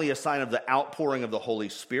not only a sign of the outpouring of the Holy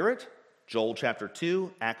Spirit, Joel chapter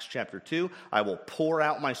 2, Acts chapter 2, I will pour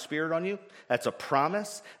out my Spirit on you. That's a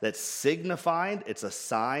promise that's signified. It's a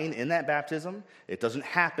sign in that baptism. It doesn't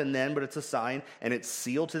happen then, but it's a sign, and it's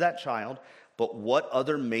sealed to that child. But what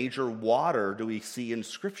other major water do we see in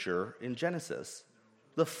Scripture in Genesis?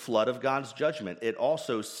 The flood of God's judgment. It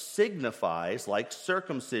also signifies, like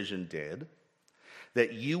circumcision did,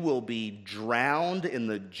 that you will be drowned in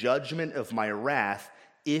the judgment of my wrath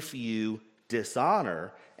if you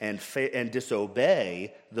dishonor and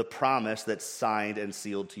disobey the promise that's signed and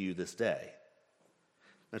sealed to you this day.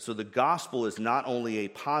 And so the gospel is not only a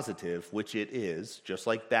positive, which it is, just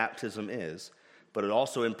like baptism is, but it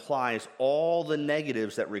also implies all the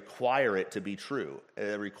negatives that require it to be true,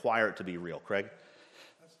 require it to be real. Craig?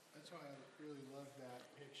 That's why I really love that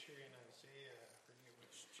picture in Isaiah. I forget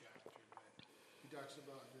which chapter, but he talks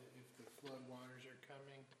about that if the flood waters are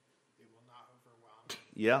coming, they will not overwhelm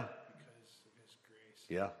you. Yeah. Because of his grace.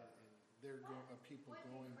 Yeah. And they're people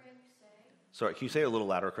going. Sorry, can you say it a little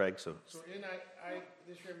louder, Craig? So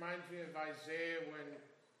This reminds me of Isaiah when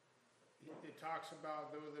it talks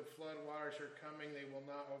about though the flood waters are coming, they will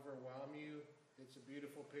not overwhelm you. It's a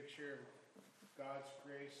beautiful picture of God's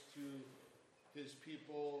grace to his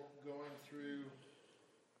people going through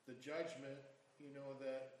the judgment,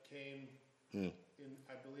 that came in,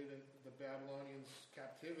 I believe, in the Babylonians'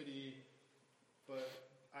 captivity. But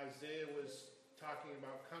Isaiah was talking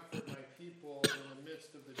about comfort my people in the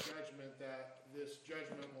midst of the judgment, that this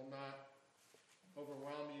judgment will not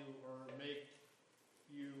overwhelm you or make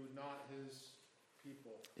you not his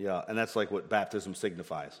people. Yeah, and that's like what baptism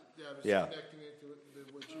signifies. Yeah, connecting it to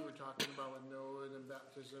what you were talking about with Noah and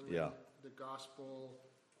baptism. Yeah. And the gospel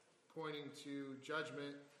pointing to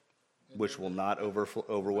judgment. Which will not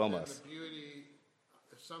overwhelm us. The beauty,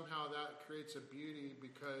 somehow that creates a beauty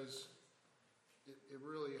because it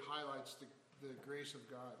really highlights the grace of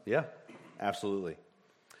God. Yeah, absolutely.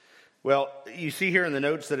 Well, you see here in the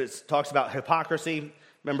notes that it talks about hypocrisy.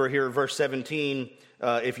 Remember here in verse 17,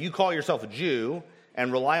 if you call yourself a Jew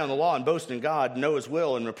and rely on the law and boast in God, know his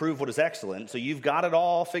will and reprove what is excellent. So you've got it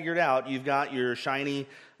all figured out. You've got your shiny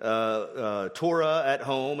Torah at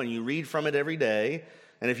home and you read from it every day.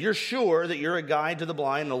 And if you're sure that you're a guide to the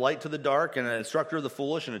blind, and a light to the dark, and an instructor of the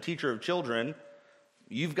foolish, and a teacher of children,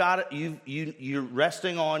 you're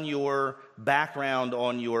resting on your background,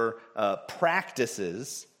 on your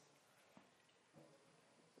practices.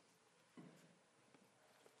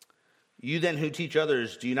 You then who teach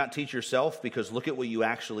others, do you not teach yourself? Because look at what you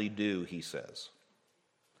actually do, he says.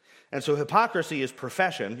 And so hypocrisy is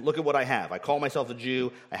profession. Look at what I have. I call myself a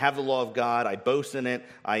Jew. I have the law of God. I boast in it.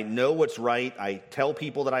 I know what's right. I tell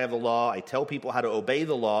people that I have the law. I tell people how to obey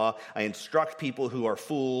the law. I instruct people who are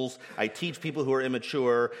fools. I teach people who are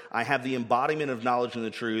immature. I have the embodiment of knowledge and the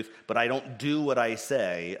truth, but I don't do what I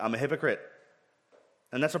say. I'm a hypocrite.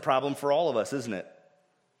 And that's a problem for all of us, isn't it?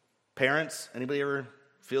 Parents, anybody ever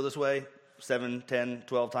feel this way? 7, 10,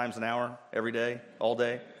 12 times an hour, every day, all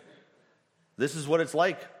day? This is what it's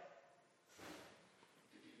like.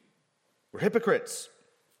 We're hypocrites.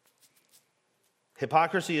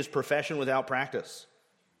 Hypocrisy is profession without practice.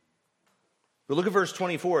 But look at verse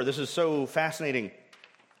 24. This is so fascinating.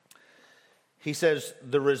 He says,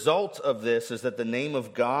 the result of this is that the name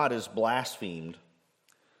of God is blasphemed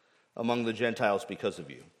among the Gentiles because of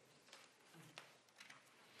you.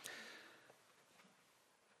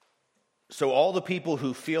 So all the people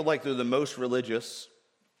who feel like they're the most religious,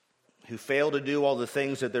 who fail to do all the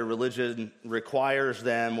things that their religion requires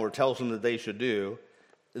them or tells them that they should do,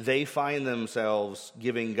 they find themselves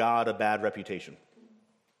giving God a bad reputation.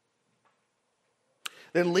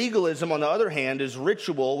 Then legalism, on the other hand, is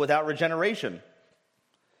ritual without regeneration.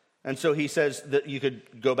 And so he says that you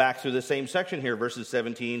could go back through the same section here, verses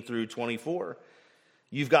 17 through 24.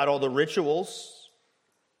 You've got all the rituals.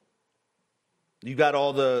 You've got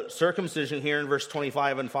all the circumcision here in verse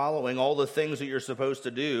 25 and following, all the things that you're supposed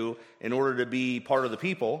to do in order to be part of the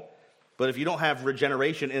people. But if you don't have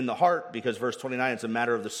regeneration in the heart, because verse 29 is a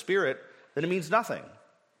matter of the Spirit, then it means nothing.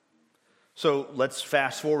 So let's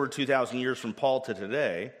fast forward 2,000 years from Paul to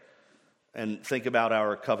today and think about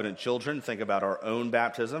our covenant children, think about our own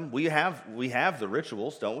baptism. We have the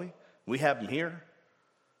rituals, don't we? We have them here.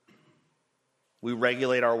 We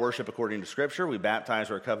regulate our worship according to Scripture. We baptize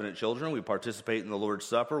our covenant children. We participate in the Lord's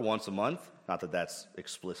Supper once a month. Not that that's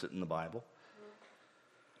explicit in the Bible.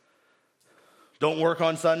 Don't work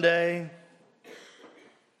on Sunday.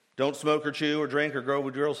 Don't smoke or chew or drink or grow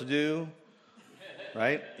what girls to do.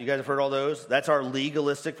 Right? You guys have heard all those? That's our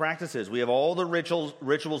legalistic practices. We have all the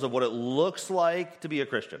rituals of what it looks like to be a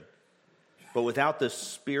Christian. But without the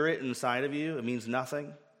Spirit inside of you, it means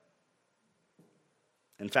nothing.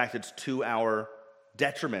 In fact, it's to our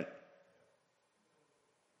detriment.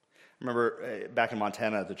 I remember back in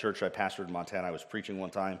Montana, at the church I pastored in Montana, I was preaching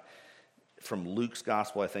one time from Luke's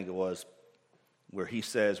gospel, I think it was, where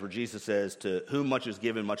Jesus says, to whom much is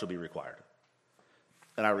given, much will be required.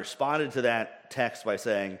 And I responded to that text by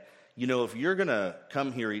saying, if you're going to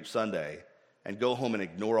come here each Sunday and go home and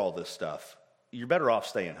ignore all this stuff, you're better off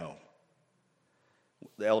staying home.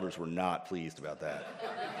 The elders were not pleased about that.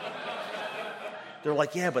 They're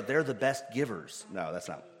like, yeah, but they're the best givers. No, that's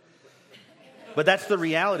not. But that's the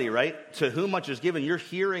reality, right? To whom much is given, you're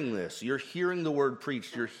hearing this. You're hearing the word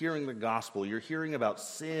preached. You're hearing the gospel. You're hearing about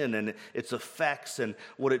sin and its effects and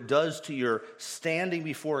what it does to your standing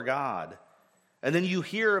before God. And then you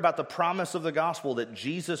hear about the promise of the gospel that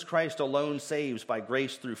Jesus Christ alone saves by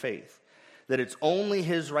grace through faith. That it's only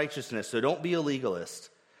his righteousness, so don't be a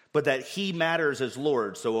legalist, but that he matters as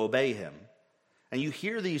Lord, so obey him. And you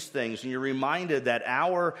hear these things, and you're reminded that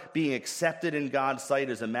our being accepted in God's sight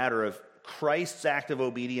is a matter of Christ's act of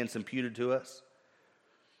obedience imputed to us.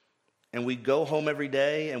 And we go home every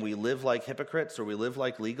day, and we live like hypocrites, or we live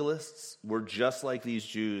like legalists. We're just like these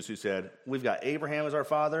Jews who said, we've got Abraham as our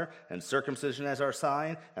father, and circumcision as our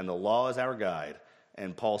sign, and the law as our guide.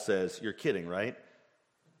 And Paul says, you're kidding, right?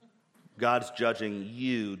 God's judging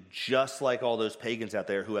you just like all those pagans out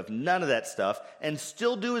there who have none of that stuff and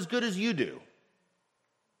still do as good as you do.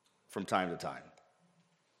 From time to time.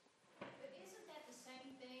 But isn't that the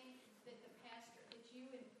same thing that you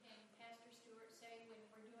and Pastor Stewart say when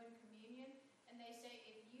we're doing communion? And they say,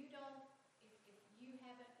 if you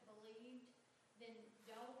haven't believed, then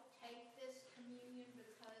don't take this communion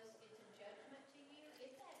because it's a judgment to you?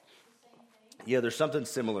 Is that the same thing? Yeah, there's something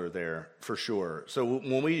similar there for sure. So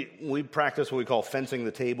when we practice what we call fencing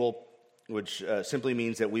the table, which simply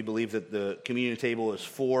means that we believe that the communion table is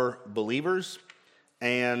for believers.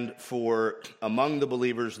 And for among the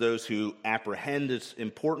believers, those who apprehend its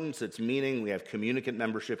importance, its meaning, we have communicant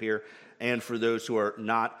membership here. And for those who are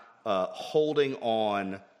not holding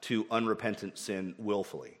on to unrepentant sin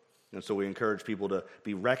willfully. And so we encourage people to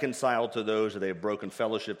be reconciled to those that they have broken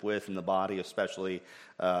fellowship with in the body especially,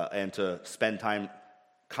 and to spend time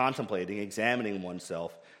contemplating, examining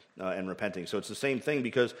oneself, and repenting. So it's the same thing,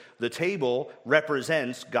 because the table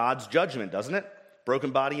represents God's judgment, doesn't it?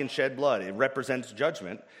 Broken body and shed blood. It represents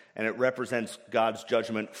judgment, and it represents God's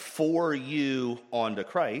judgment for you onto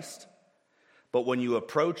Christ. But when you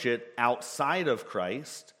approach it outside of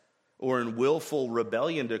Christ or in willful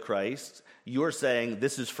rebellion to Christ, you're saying,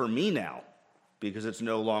 this is for me now, because it's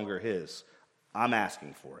no longer his. I'm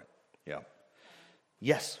asking for it. Yeah.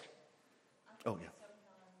 Yes. Oh, yeah.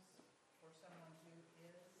 Sometimes for someone who is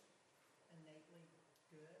innately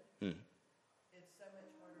good, it's so much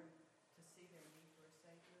harder to see their need for a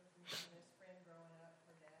Savior. This friend growing up,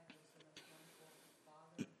 her dad was the most wonderful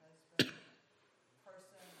father, husband,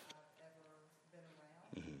 person I've ever been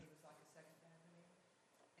around. He was like a second dad to me.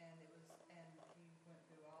 And he went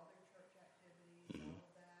through all their church activities, all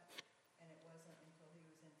of that, and it wasn't until he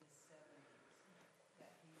was in his 70s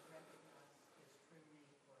that he recognized his true need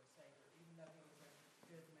for a Savior, even though he was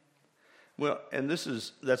a good man. Well, and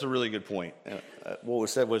that's a really good point. What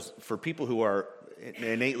was said was, for people who are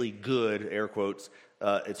innately good, air quotes,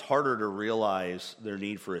 it's harder to realize their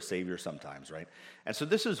need for a Savior sometimes, right? And so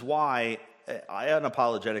this is why I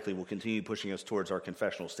unapologetically will continue pushing us towards our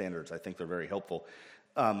confessional standards. I think they're very helpful.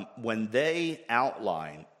 When they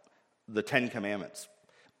outline the Ten Commandments,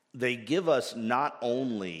 they give us not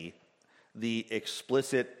only the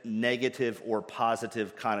explicit negative or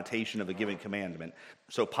positive connotation of a given commandment,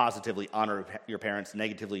 so positively honor your parents,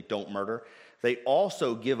 negatively don't murder, they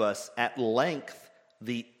also give us at length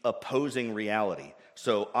the opposing reality.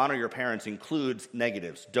 So honor your parents includes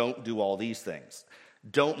negatives, don't do all these things.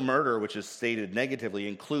 Don't murder, which is stated negatively,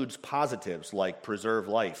 includes positives like preserve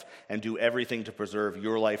life and do everything to preserve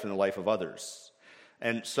your life and the life of others,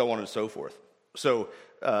 and so on and so forth. So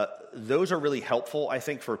those are really helpful, I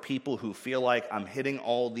think, for people who feel like I'm hitting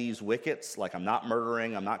all these wickets, like I'm not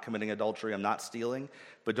murdering, I'm not committing adultery, I'm not stealing,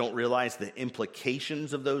 but don't realize the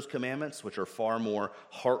implications of those commandments, which are far more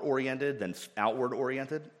heart-oriented than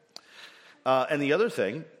outward-oriented. And the other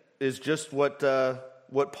thing is just what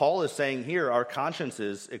Paul is saying here, our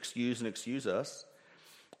consciences excuse and excuse us.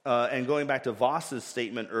 And going back to Voss's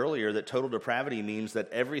statement earlier that total depravity means that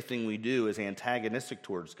everything we do is antagonistic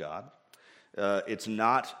towards God. It's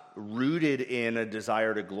not rooted in a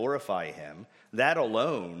desire to glorify him. That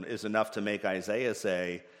alone is enough to make Isaiah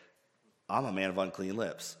say, I'm a man of unclean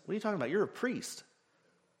lips. What are you talking about? You're a priest.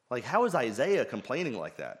 Like, how is Isaiah complaining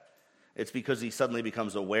like that? It's because he suddenly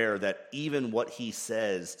becomes aware that even what he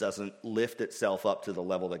says doesn't lift itself up to the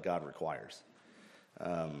level that God requires.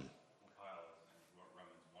 Romans 1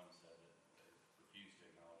 said that they refuse to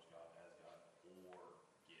acknowledge God as God or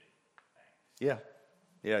give thanks.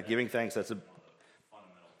 Yeah, giving thanks, that's a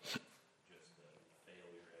Fundamental, just the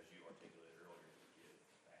failure, as you articulated earlier, to give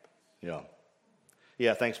thanks.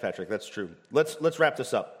 Yeah, thanks, Patrick. That's true. Let's wrap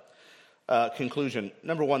this up. Conclusion.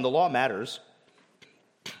 Number one, the law matters.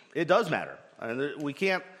 It does matter. And we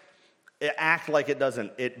can't act like it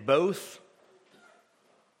doesn't. It both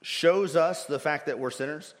shows us the fact that we're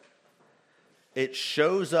sinners. It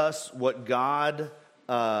shows us what God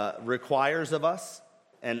requires of us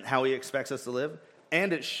and how he expects us to live.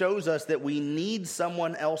 And it shows us that we need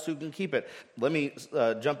someone else who can keep it. Let me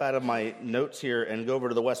jump out of my notes here and go over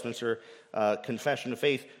to the Westminster Confession of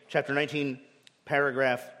Faith, chapter 19,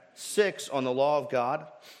 paragraph 6 on the law of God.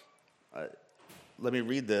 Let me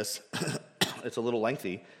read this. It's a little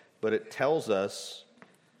lengthy, but it tells us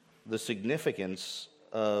the significance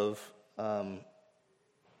of the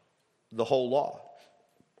whole law.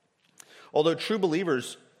 Although true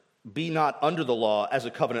believers be not under the law as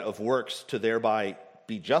a covenant of works to thereby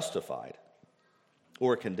be justified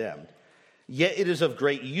or condemned, yet it is of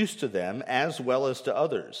great use to them as well as to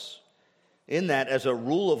others, in that as a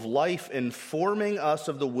rule of life informing us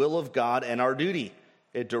of the will of God and our duty,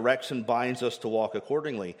 it directs and binds us to walk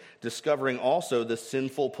accordingly, discovering also the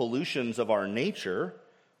sinful pollutions of our nature,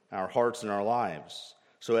 our hearts and our lives.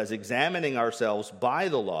 So as examining ourselves by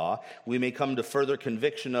the law, we may come to further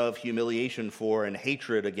conviction of, humiliation for, and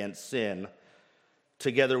hatred against sin,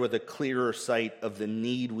 together with a clearer sight of the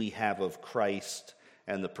need we have of Christ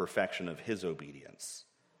and the perfection of his obedience.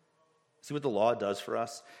 See what the law does for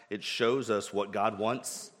us? It shows us what God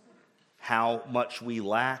wants, how much we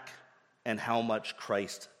lack, and how much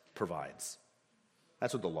Christ provides.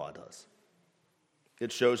 That's what the law does.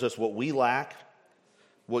 It shows us what we lack,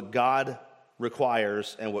 what God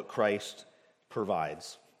requires, and what Christ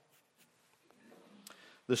provides.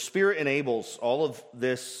 The Spirit enables all of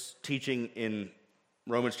this teaching in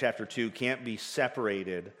Romans chapter 2 can't be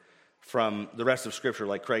separated from the rest of Scripture,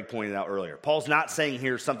 like Craig pointed out earlier. Paul's not saying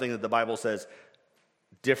here something that the Bible says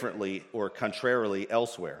differently or contrarily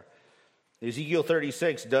elsewhere. Ezekiel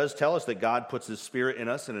 36 does tell us that God puts his Spirit in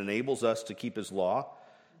us and enables us to keep his law.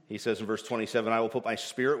 He says in verse 27, I will put my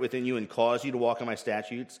Spirit within you and cause you to walk in my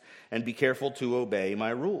statutes and be careful to obey my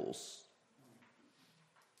rules.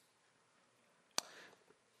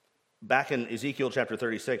 Back in Ezekiel chapter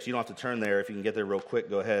 36, you don't have to turn there. If you can get there real quick,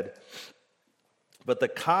 go ahead. But the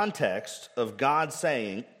context of God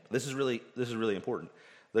saying, this is really important.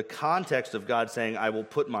 The context of God saying, I will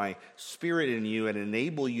put my Spirit in you and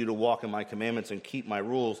enable you to walk in my commandments and keep my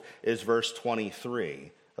rules is verse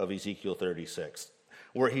 23 of Ezekiel 36,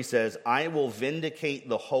 where he says, I will vindicate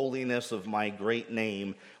the holiness of my great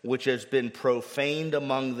name, which has been profaned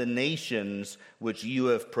among the nations, which you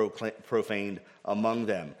have profaned among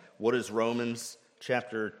them. What does Romans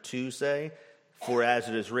chapter 2 say? For as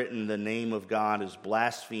it is written, the name of God is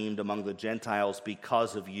blasphemed among the Gentiles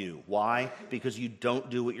because of you. Why? Because you don't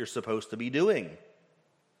do what you're supposed to be doing.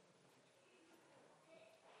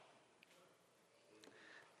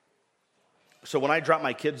 So when I drop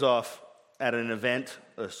my kids off at an event,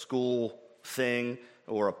 a school thing,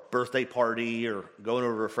 or a birthday party, or going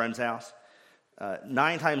over to a friend's house,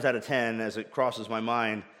 9 times out of 10, as it crosses my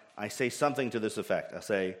mind, I say something to this effect. I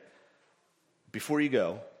say, before you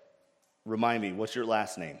go, remind me, what's your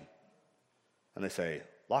last name? And they say,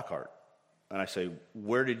 Lockhart. And I say,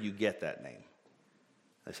 where did you get that name?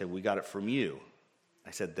 They say, we got it from you.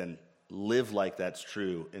 I said, then live like that's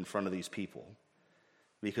true in front of these people.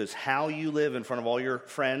 Because how you live in front of all your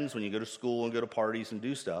friends when you go to school and go to parties and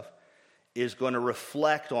do stuff is going to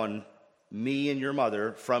reflect on me and your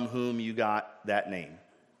mother from whom you got that name,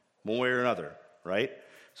 one way or another, right?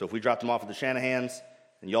 So if we dropped them off at the Shanahans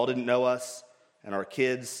and y'all didn't know us, and our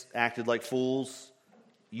kids acted like fools,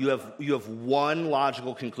 you have one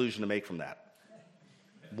logical conclusion to make from that.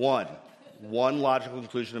 One logical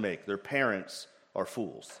conclusion to make. Their parents are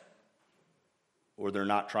fools, or they're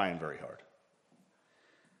not trying very hard.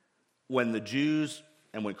 When the Jews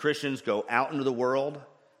and when Christians go out into the world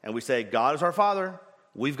and we say, God is our Father,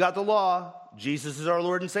 we've got the law, Jesus is our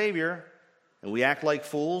Lord and Savior, and we act like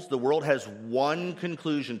fools, the world has one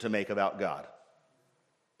conclusion to make about God.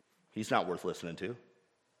 He's not worth listening to.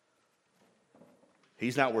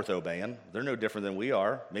 He's not worth obeying. They're no different than we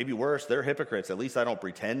are. Maybe worse, they're hypocrites. At least I don't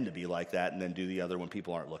pretend to be like that and then do the other when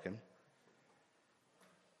people aren't looking.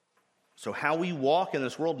 So how we walk in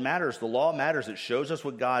this world matters. The law matters. It shows us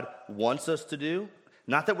what God wants us to do.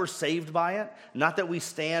 Not that we're saved by it. Not that we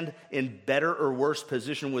stand in better or worse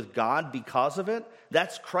position with God because of it.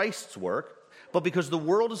 That's Christ's work. But because the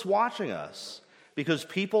world is watching us. Because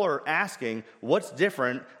people are asking, what's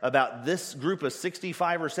different about this group of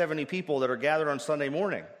 65 or 70 people that are gathered on Sunday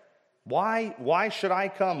morning? Why should I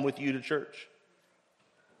come with you to church?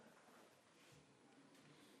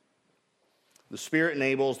 The Spirit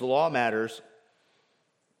enables, the law matters.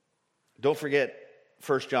 Don't forget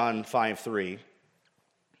 1 John 5:3.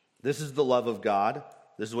 This is the love of God.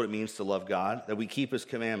 This is what it means to love God, that we keep his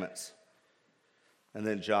commandments. And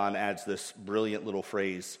then John adds this brilliant little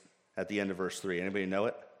phrase at the end of verse 3. Anybody know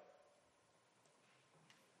it?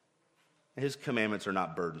 His commandments are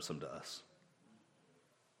not burdensome to us.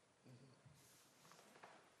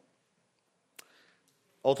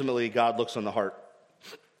 Ultimately, God looks on the heart.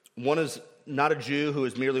 One is not a Jew who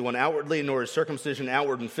is merely one outwardly, nor is circumcision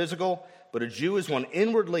outward and physical, but a Jew is one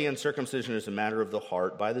inwardly, and circumcision is a matter of the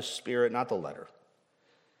heart by the Spirit, not the letter.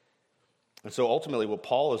 And so ultimately what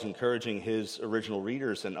Paul is encouraging his original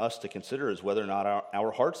readers and us to consider is whether or not our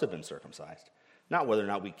hearts have been circumcised. Not whether or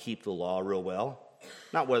not we keep the law real well.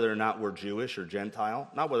 Not whether or not we're Jewish or Gentile.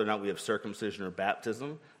 Not whether or not we have circumcision or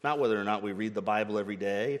baptism. Not whether or not we read the Bible every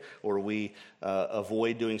day, or we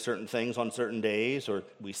avoid doing certain things on certain days, or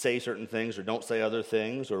we say certain things or don't say other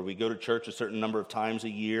things, or we go to church a certain number of times a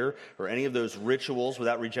year, or any of those rituals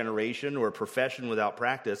without regeneration or profession without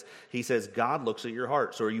practice. He says God looks at your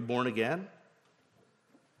heart. So are you born again?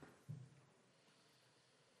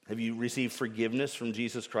 Have you received forgiveness from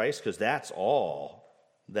Jesus Christ? Because that's all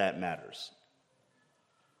that matters.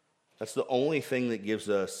 That's the only thing that gives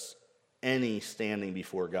us any standing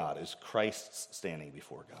before God, is Christ's standing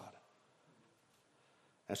before God.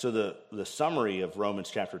 And so the summary of Romans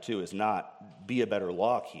chapter 2 is not be a better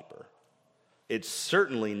law keeper. It's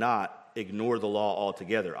certainly not ignore the law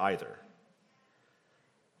altogether either.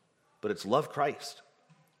 But it's love Christ.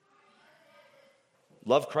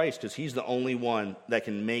 Love Christ because he's the only one that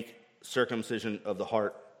can make circumcision of the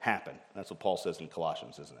heart happen. That's what Paul says in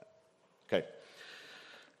Colossians, isn't it? Okay.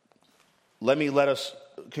 Let us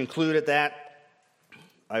conclude at that.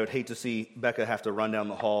 I would hate to see Becca have to run down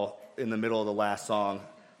the hall in the middle of the last song.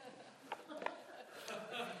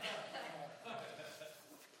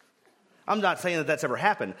 I'm not saying that that's ever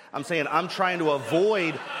happened. I'm saying I'm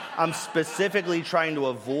specifically trying to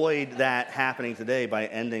avoid that happening today by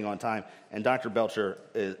ending on time. And Dr. Belcher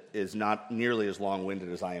is not nearly as long-winded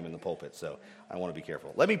as I am in the pulpit, so I want to be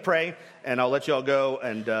careful. Let me pray, and I'll let you all go.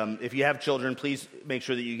 And if you have children, please make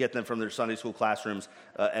sure that you get them from their Sunday school classrooms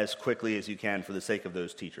as quickly as you can for the sake of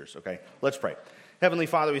those teachers, okay? Let's pray. Heavenly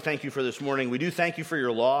Father, we thank you for this morning. We do thank you for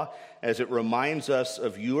your law as it reminds us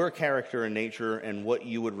of your character and nature and what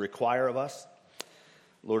you would require of us.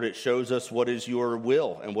 Lord, it shows us what is your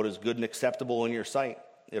will and what is good and acceptable in your sight.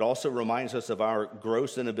 It also reminds us of our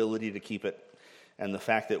gross inability to keep it and the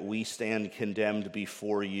fact that we stand condemned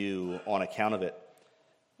before you on account of it.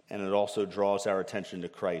 And it also draws our attention to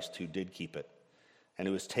Christ, who did keep it and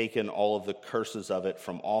who has taken all of the curses of it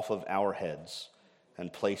from off of our heads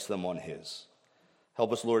and placed them on his.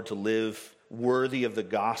 Help us, Lord, to live worthy of the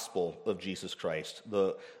gospel of Jesus Christ,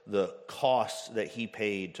 the cost that he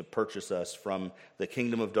paid to purchase us from the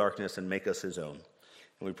kingdom of darkness and make us his own.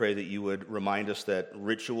 And we pray that you would remind us that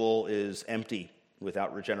ritual is empty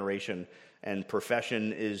without regeneration, and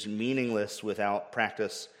profession is meaningless without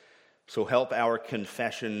practice. So help our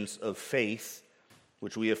confessions of faith,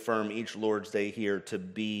 which we affirm each Lord's Day here, to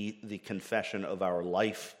be the confession of our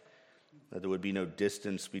life, that there would be no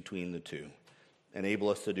distance between the two. Enable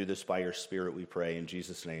us to do this by your Spirit, we pray. In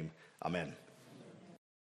Jesus' name, amen.